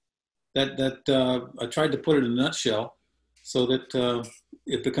think that I tried to put it in a nutshell so that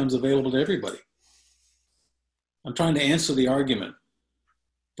it becomes available to everybody. I'm trying to answer the argument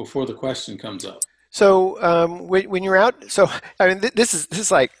before the question comes up. So when you're out, so I mean, this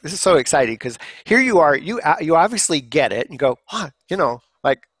is so exciting because here you are, you obviously get it, and you go,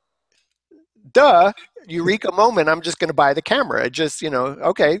 like, duh, eureka moment. I'm just going to buy the camera. It just,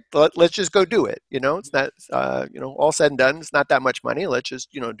 okay, let's just go do it. It's not, all said and done. It's not that much money. Let's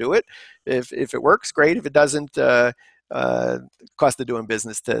just, do it. If it works, great. If it doesn't, cost of doing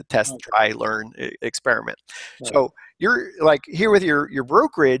business to test, try, learn, experiment. Right. So you're like here with your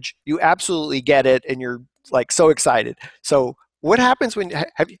brokerage, you absolutely get it, and you're like so excited. So what happens when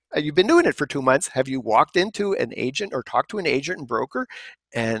have you been doing it for 2 months? Have you walked into an agent or talked to an agent and broker,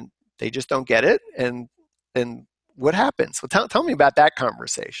 and they just don't get it? And what happens? Well, tell me about that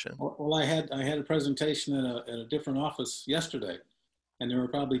conversation. Well, I had a presentation at a different office yesterday, and there were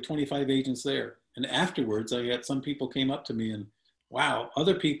probably 25 agents there. And afterwards, I had some people came up to me and, wow,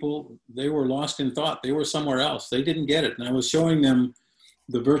 other people, they were lost in thought. They were somewhere else. They didn't get it. And I was showing them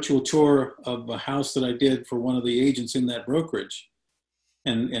the virtual tour of a house that I did for one of the agents in that brokerage,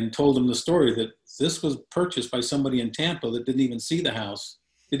 and told them the story that this was purchased by somebody in Tampa that didn't even see the house,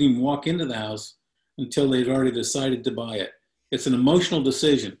 didn't even walk into the house until they'd already decided to buy it. It's an emotional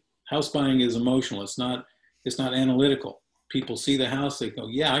decision. House buying is emotional. It's not analytical. People see the house, they go,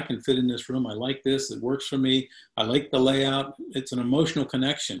 yeah, I can fit in this room. I like this. It works for me. I like the layout. It's an emotional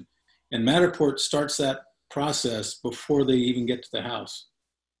connection. And Matterport starts that process before they even get to the house.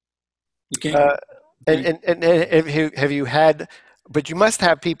 You can't. And have you had, but you must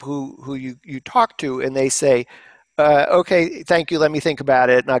have people who you talk to and they say, okay, thank you. Let me think about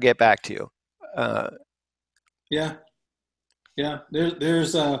it and I'll get back to you. Yeah. Yeah.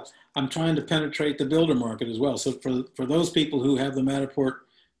 I'm trying to penetrate the builder market as well. So for those people who have the Matterport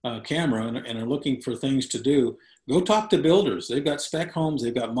camera and are looking for things to do, go talk to builders. They've got spec homes,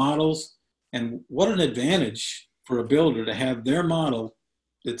 they've got models, and what an advantage for a builder to have their model.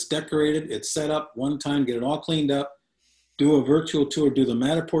 It's decorated, it's set up one time, get it all cleaned up, do a virtual tour, do the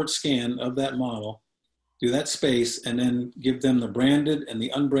Matterport scan of that model, do that space, and then give them the branded and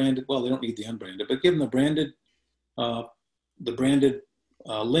the unbranded. Well, they don't need the unbranded, but give them the branded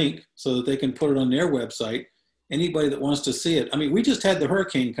link so that they can put it on their website. Anybody that wants to see it. I mean, we just had the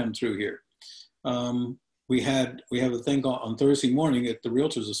hurricane come through here. We have a thing on Thursday morning at the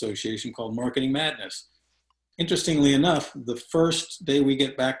Realtors Association called Marketing Madness. Interestingly enough, the first day we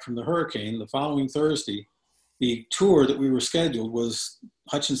get back from the hurricane, the following Thursday, the tour that we were scheduled was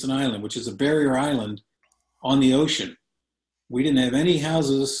Hutchinson Island, which is a barrier island on the ocean. We didn't have any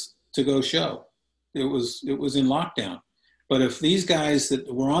houses to go show. It was in lockdown. But if these guys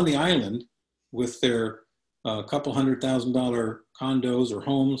that were on the island with their couple $100,000 condos or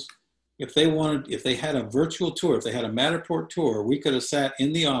homes, if they had a virtual tour, if they had a Matterport tour, we could have sat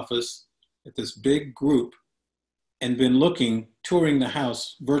in the office at this big group and been touring the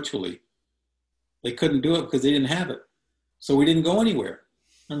house virtually. They couldn't do it because they didn't have it. So we didn't go anywhere.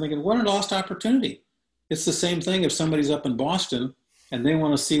 I'm thinking, what a lost opportunity. It's the same thing if somebody's up in Boston and they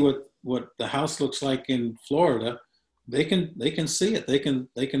want to see what the house looks like in Florida. They can see it. They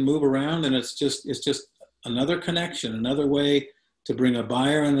can move around, and it's just another connection, another way to bring a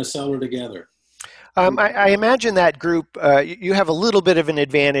buyer and a seller together. I imagine that group, you have a little bit of an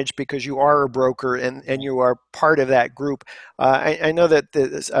advantage because you are a broker and you are part of that group. I know that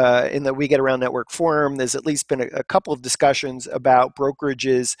in the We Get Around Network forum, there's at least been a couple of discussions about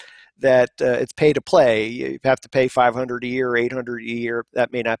brokerages that it's pay to play. You have to pay 500 a year, 800 a year.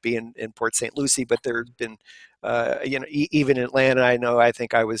 That may not be in Port St. Lucie, but there have been even in Atlanta, I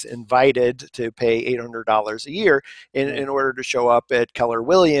think I was invited to pay $800 a year in order to show up at Keller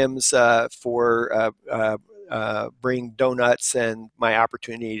Williams for bring donuts and my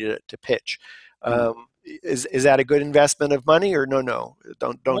opportunity to pitch. Is that a good investment of money, or no,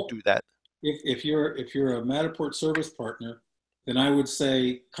 don't Well, do that? if you're a Matterport service partner, then I would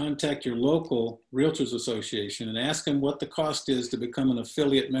say contact your local Realtors Association and ask them what the cost is to become an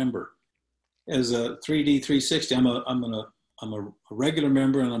affiliate member. As a 3D 360, I'm a regular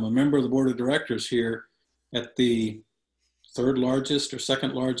member, and I'm a member of the board of directors here at the third largest or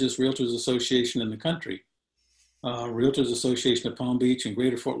second largest Realtors Association in the country, Realtors Association of Palm Beach and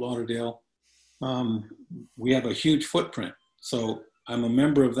Greater Fort Lauderdale. We have a huge footprint. So I'm a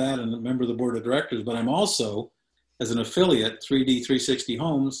member of that and a member of the board of directors, but I'm also, as an affiliate, 3D 360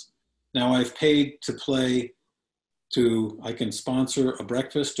 Homes. Now I've paid to play I can sponsor a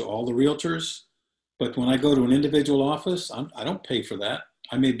breakfast to all the realtors, but when I go to an individual office, I don't pay for that.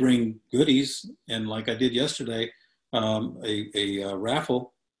 I may bring goodies, and like I did yesterday, a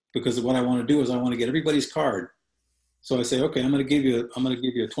raffle, because what I want to do is I want to get everybody's card. So I say, okay, I'm going to give you a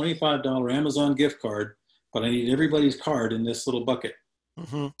 $25 Amazon gift card, but I need everybody's card in this little bucket.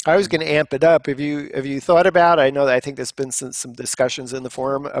 I was going to amp it up. Have you thought about? I know that I think there's been some discussions in the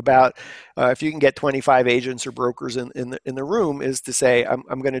forum about if you can get 25 agents or brokers in the room, is to say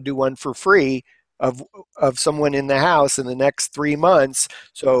I'm going to do one for free of someone in the house in the next 3 months.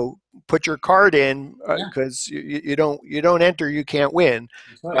 So put your card in because you don't enter, you can't win.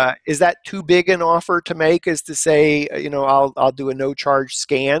 That's right. Is that too big an offer to make? Is to say I'll do a no charge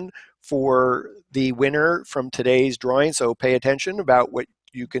scan for the winner from today's drawing. So pay attention about what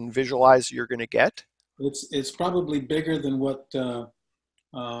you can visualize you're going to get. It's probably bigger than what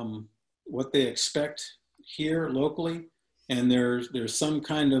they expect here locally, and there's some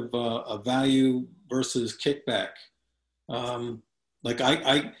kind of a value versus kickback. Like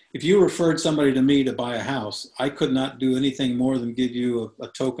if you referred somebody to me to buy a house, I could not do anything more than give you a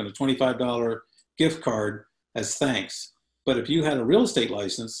token, a $25 gift card as thanks. But if you had a real estate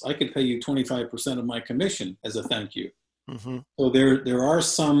license, I could pay you 25% of my commission as a thank you. Mm-hmm. So there are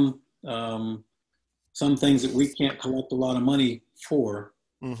some things that we can't collect a lot of money for.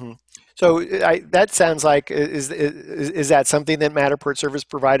 Mm-hmm. So that sounds like is that something that Matterport service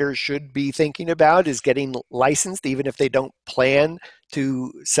providers should be thinking about? Is getting licensed, even if they don't plan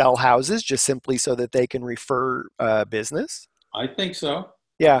to sell houses, just simply so that they can refer business? I think so.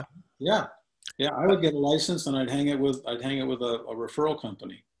 Yeah. Yeah. Yeah, I would get a license and I'd hang it with a referral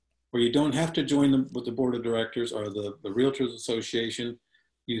company where you don't have to join them with the board of directors or the Realtors Association.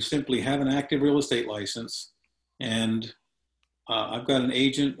 You simply have an active real estate license, and I've got an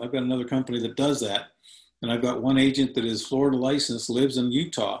agent. I've got another company that does that, and I've got one agent that is Florida licensed, lives in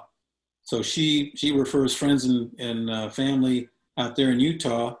Utah. So she refers friends and family out there in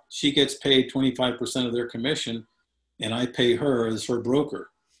Utah. She gets paid 25% of their commission, and I pay her as her broker.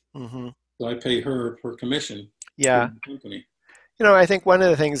 Mm-hmm. So I pay her commission. Yeah. To the company. I think one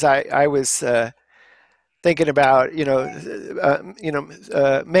of the things I was thinking about,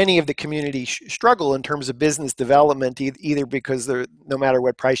 many of the community struggle in terms of business development, either because no matter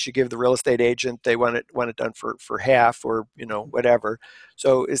what price you give the real estate agent, they want it done for half or whatever.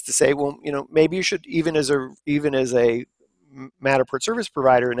 So is to say, well, maybe you should even as a Matterport service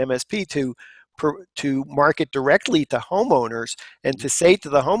provider, an MSP, to market directly to homeowners and to say to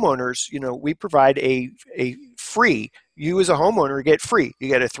the homeowners, we provide a free, you as a homeowner get free. You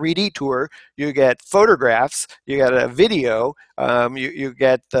get a 3D tour, you get photographs, you get a video, you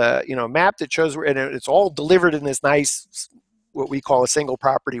get a map that shows, and it's all delivered in this nice, what we call a single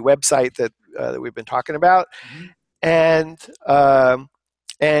property website that we've been talking about. Mm-hmm.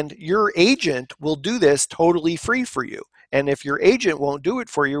 And your agent will do this totally free for you. And if your agent won't do it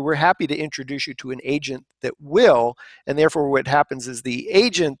for you, we're happy to introduce you to an agent that will. And therefore, what happens is the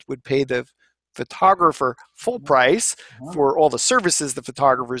agent would pay the photographer full price for all the services the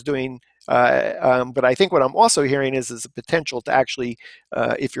photographer is doing. But I think what I'm also hearing is a potential to actually,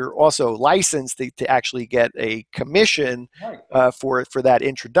 if you're also licensed, to actually get a commission for that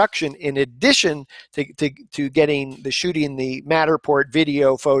introduction, in addition to getting the shooting the Matterport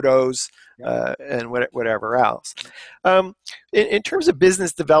video, photos, and whatever else. In terms of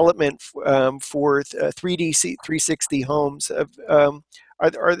business development for 3D 360 Homes,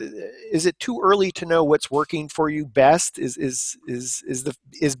 is it too early to know what's working for you best? Is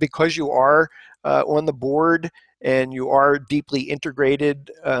because you are on the board and you are deeply integrated,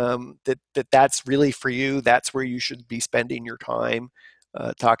 that's really for you? That's where you should be spending your time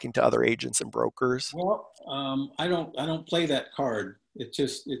talking to other agents and brokers. Well, I don't play that card. It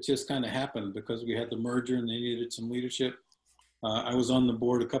just kind of happened because we had the merger and they needed some leadership. I was on the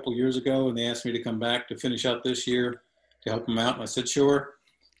board a couple years ago, and they asked me to come back to finish out this year to help them out, and I said sure.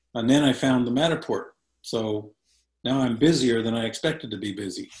 And then I found the Matterport, so now I'm busier than I expected to be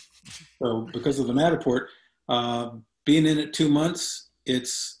busy. So because of the Matterport, being in it 2 months,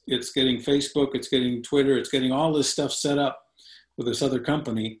 it's getting Facebook, it's getting Twitter, it's getting all this stuff set up with this other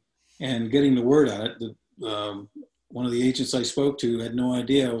company, and getting the word out. One of the agents I spoke to had no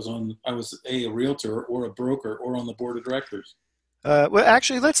idea I was a realtor or a broker or on the board of directors. Well,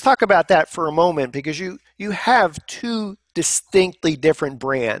 actually, let's talk about that for a moment, because you have two distinctly different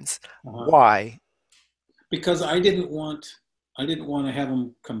brands. Why? Because I didn't want to have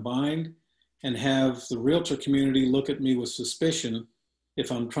them combined and have the realtor community look at me with suspicion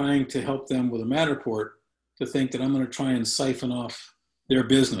if I'm trying to help them with a Matterport, to think that I'm going to try and siphon off their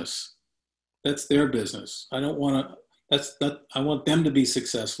business. That's their business. I don't want to. I want them to be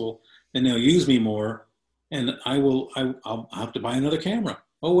successful, and they'll use me more. And I'll have to buy another camera.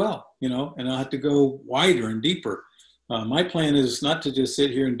 Oh, well, and I'll have to go wider and deeper. My plan is not to just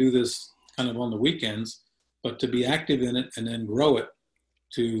sit here and do this kind of on the weekends, but to be active in it and then grow it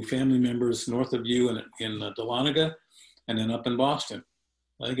to family members north of you and in Dahlonega, and then up in Boston.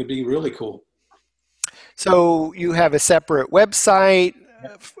 I think it'd be really cool. So you have a separate website,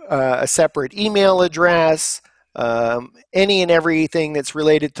 a separate email address, any and everything that's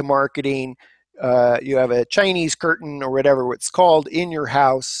related to marketing. You have a Chinese curtain or whatever it's called in your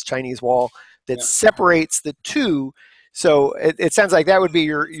house, Chinese wall, that separates the two. So it sounds like that would be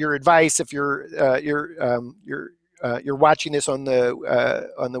your advice if you're watching this on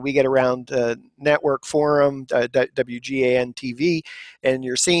the We Get Around network forum, WGAN TV, and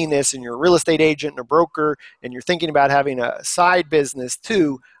you're seeing this, and you're a real estate agent and a broker, and you're thinking about having a side business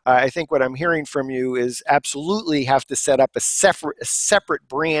too. I think what I'm hearing from you is absolutely have to set up a separate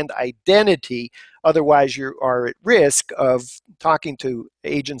brand identity. Otherwise, you are at risk of talking to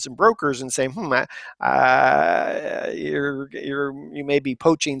agents and brokers and saying, you may be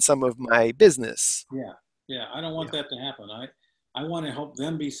poaching some of my business. Yeah, I don't want that to happen. I want to help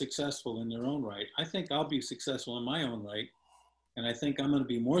them be successful in their own right. I think I'll be successful in my own right, and I think I'm going to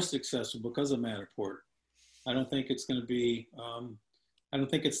be more successful because of Matterport. I don't think it's going to be, I don't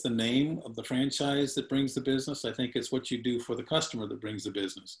think it's the name of the franchise that brings the business. I think it's what you do for the customer that brings the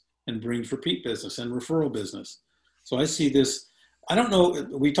business and brings repeat business and referral business. So I see this, I don't know,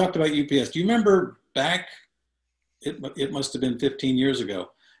 we talked about UPS. Do you remember back, it must have been 15 years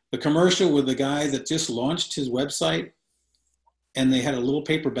ago, the commercial with the guy that just launched his website, and they had a little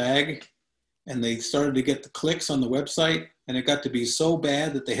paper bag, and they started to get the clicks on the website, and it got to be so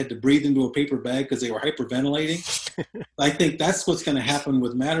bad that they had to breathe into a paper bag because they were hyperventilating. I think that's what's going to happen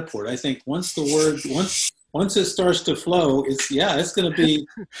with Matterport. I think once it starts to flow, it's going to be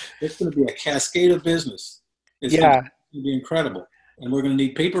a cascade of business. It's going to be incredible, and we're going to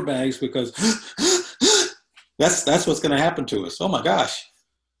need paper bags because that's what's going to happen to us. Oh my gosh.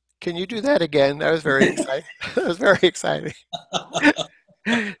 Can you do that again? That was very exciting. That was very exciting.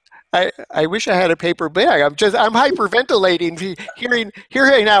 I wish I had a paper bag. I'm hyperventilating,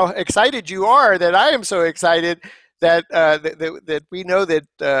 hearing how excited you are. That I am so excited that that we know that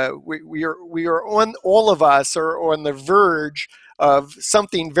we are on, all of us are on the verge of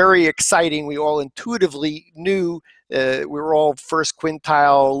something very exciting. We all intuitively knew. We were all first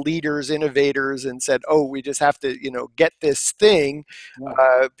quintile leaders, innovators, and said, "Oh, we just have to, get this thing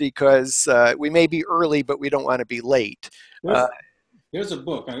because we may be early, but we don't want to be late." There's a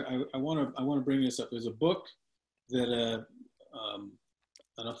book. I want to bring this up. There's a book that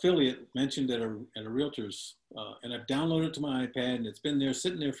an affiliate mentioned at a realtor's, and I've downloaded it to my iPad, and it's been there,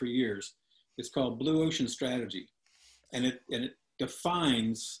 sitting there for years. It's called Blue Ocean Strategy, and it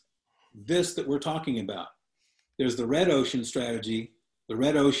defines this that we're talking about. There's the red ocean strategy, the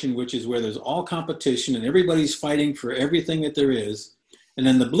red ocean, which is where there's all competition and everybody's fighting for everything that there is. And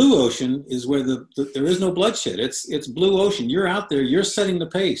then the blue ocean is where there is no bloodshed. It's blue ocean. You're out there, you're setting the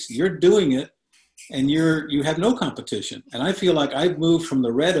pace, you're doing it, and you have no competition. And I feel like I've moved from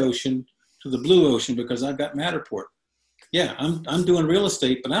the red ocean to the blue ocean because I've got Matterport. Yeah, I'm doing real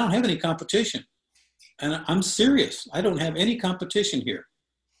estate, but I don't have any competition. And I'm serious. I don't have any competition here.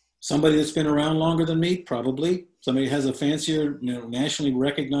 Somebody that's been around longer than me, probably. Somebody has a fancier, nationally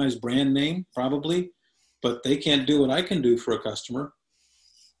recognized brand name, probably. But they can't do what I can do for a customer.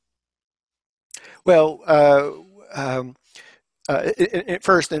 Well,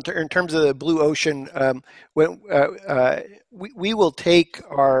 first, in terms of the Blue Ocean, when we will take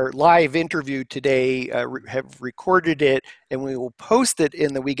our live interview today, have recorded it, and we will post it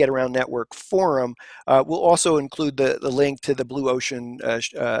in the We Get Around Network forum. We'll also include the link to the Blue Ocean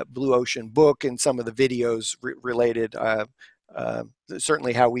book and some of the videos related.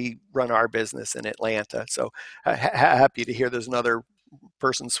 Certainly, how we run our business in Atlanta. So happy to hear there's another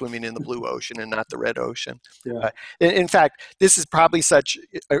person swimming in the blue ocean and not the red ocean. Yeah. In fact, this is probably such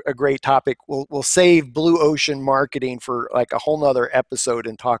a great topic. We'll save blue ocean marketing for like a whole nother episode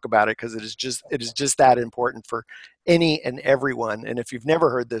and talk about it, because it is just that important for any and everyone. And if you've never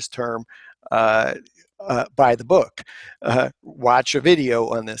heard this term, buy the book, watch a video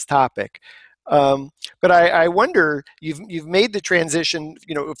on this topic. But I wonder, you've made the transition,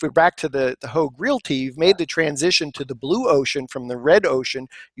 if we're back to the Hogue Realty, you've made the transition to the blue ocean from the red ocean.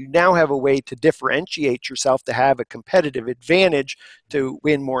 You now have a way to differentiate yourself, to have a competitive advantage, to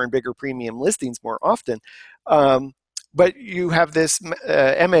win more and bigger premium listings more often. But you have this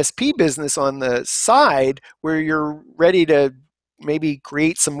MSP business on the side where you're ready to maybe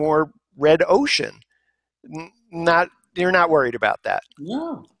create some more red ocean. You're not worried about that.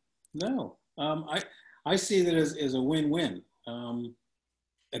 No, no. I see that as a win-win.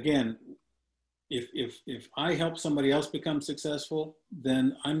 Again, if I help somebody else become successful,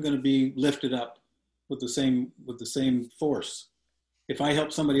 then I'm going to be lifted up with the same force. If I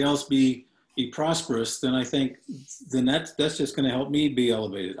help somebody else be prosperous, then I think that's just going to help me be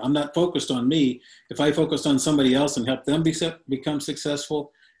elevated. I'm not focused on me. If I focus on somebody else and help them become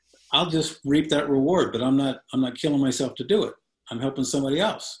successful, I'll just reap that reward. But I'm not killing myself to do it. I'm helping somebody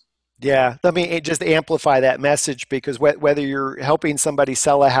else. Yeah, let me just amplify that message, because whether you're helping somebody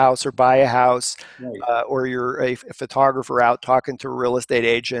sell a house or buy a house, Right. or you're a photographer out talking to a real estate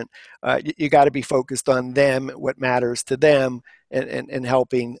agent, you got to be focused on them, what matters to them, and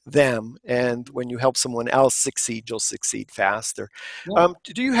helping them. And when you help someone else succeed, you'll succeed faster. Yeah.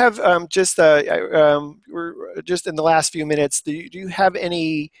 Do you have we're just in the last few minutes? Do you have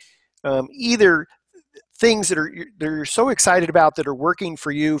any either things that you're so excited about that are working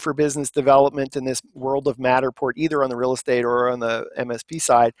for you for business development in this world of Matterport, either on the real estate or on the MSP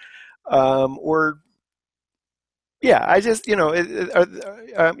side, or yeah, I just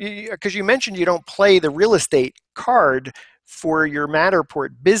because you mentioned you don't play the real estate card for your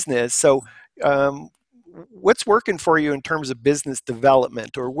Matterport business, so what's working for you in terms of business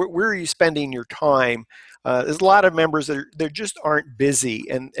development, or where are you spending your time? There's a lot of members that they just aren't busy,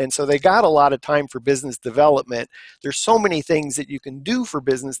 and so they got a lot of time for business development. There's so many things that you can do for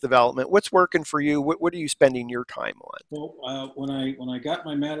business development. What's working for you? What are you spending your time on? Well, when I got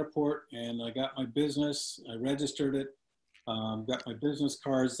my Matterport and I got my business, I registered it, got my business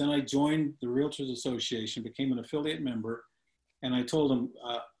cards. Then I joined the Realtors Association, became an affiliate member, and I told them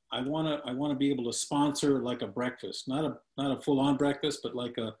I want to be able to sponsor like a breakfast, not a full-on breakfast, but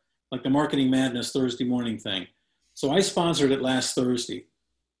like the Marketing Madness Thursday morning thing. So I sponsored it last Thursday.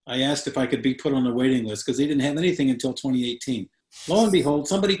 I asked if I could be put on the waiting list because they didn't have anything until 2018. Lo and behold,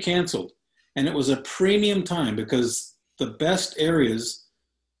 somebody canceled. And it was a premium time because the best areas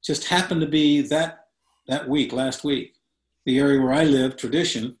just happened to be that week, last week. The area where I live,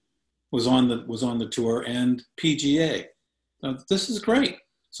 Tradition, was on the tour, and PGA. Now, this is great.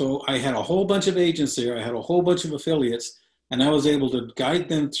 So I had a whole bunch of agents there. I had a whole bunch of affiliates, and I was able to guide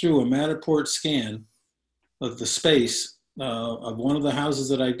them through a Matterport scan of the space of one of the houses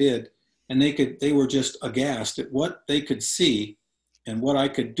that I did, and they were just aghast at what they could see and what I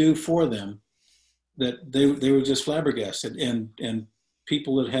could do for them. That they were just flabbergasted. And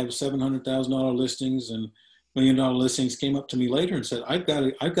people that have $700,000 listings and $1 million listings came up to me later and said, I've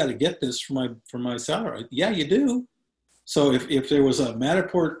got to get this for my salary. Yeah, you do. So if there was a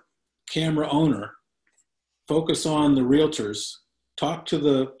Matterport camera owner, focus on the realtors, talk to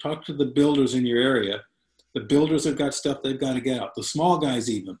the builders in your area. The builders have got stuff they've got to get out. The small guys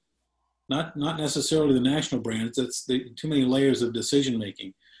even, not necessarily the national brands. That's too many layers of decision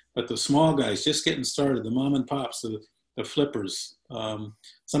making. But the small guys just getting started, the mom and pops, the flippers,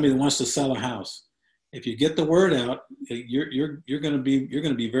 somebody that wants to sell a house. If you get the word out, you're going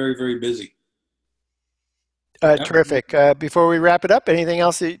to be very, very busy. Terrific. Before we wrap it up, anything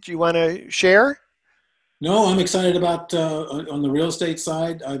else that you want to share? No, I'm excited about on the real estate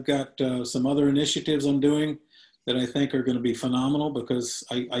side. I've got some other initiatives I'm doing that I think are going to be phenomenal because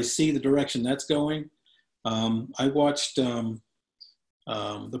I see the direction that's going. I watched the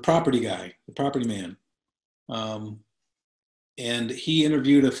Property Guy, the Property Man, and he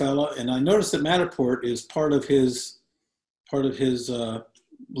interviewed a fella, and I noticed that Matterport is part of his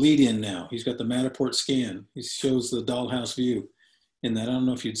lead in now. He's got the Matterport scan. He shows the dollhouse view in that. I don't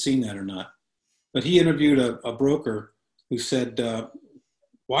know if you'd seen that or not. But he interviewed a broker who said,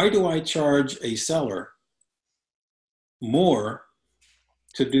 why do I charge a seller more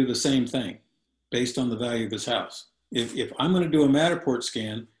to do the same thing based on the value of his house? If I'm going to do a Matterport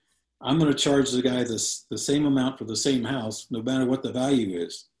scan, I'm going to charge the guy the same amount for the same house, no matter what the value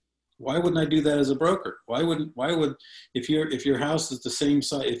is. Why wouldn't I do that as a broker? Why would if your house is the same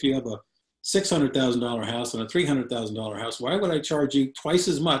size, if you have a $600,000 house and a $300,000 house, why would I charge you twice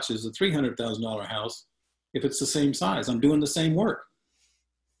as much as a $300,000 house if it's the same size? I'm doing the same work.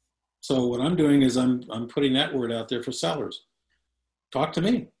 So what I'm doing is I'm putting that word out there for sellers. Talk to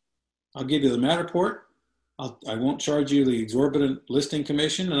me. I'll give you the Matterport. I won't charge you the exorbitant listing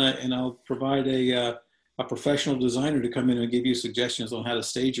commission, and I'll provide a professional designer to come in and give you suggestions on how to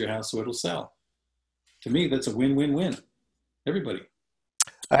stage your house so it'll sell. To me, that's a win-win-win. Everybody.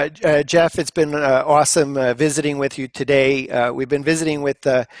 Jeff, it's been awesome visiting with you today. We've been visiting with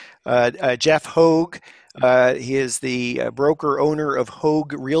Jeff Hogue. He is the broker owner of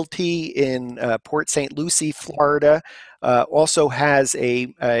Hogue Realty in Port St. Lucie, Florida. Also has a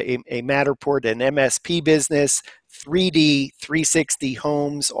Matterport, an MSP business, 3D 360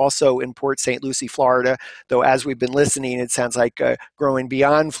 Homes, also in Port St. Lucie, Florida. Though as we've been listening, it sounds like growing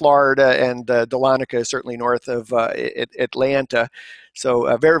beyond Florida, and Dahlonega is certainly north of Atlanta.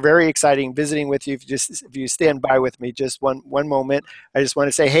 So very, very exciting visiting with you. If you stand by with me just one moment, I just want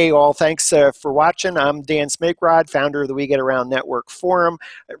to say, hey all, thanks for watching. I'm Dan Smigrod, founder of the We Get Around Network Forum.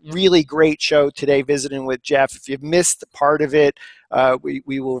 A really great show today visiting with Jeff. If you've missed part of it,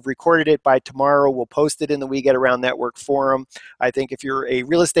 we will have recorded it by tomorrow. We'll post it in the We Get Around Network Forum. I think if you're a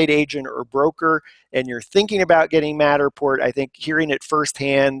real estate agent or broker and you're thinking about getting Matterport, I think hearing it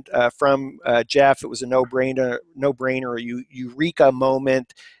firsthand from Jeff, it was a no-brainer, eureka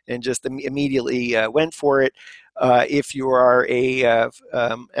moment, and just immediately went for it. If you are an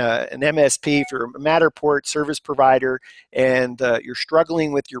MSP, if you're a Matterport service provider, and you're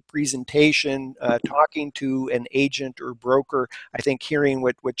struggling with your presentation, talking to an agent or broker, I think hearing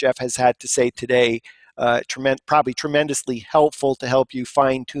what Jeff has had to say today probably tremendously helpful to help you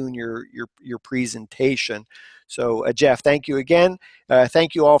fine-tune your presentation. So Jeff, thank you again.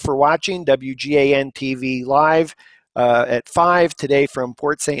 Thank you all for watching WGAN TV Live at 5 today from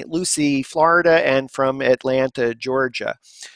Port St. Lucie, Florida, and from Atlanta, Georgia.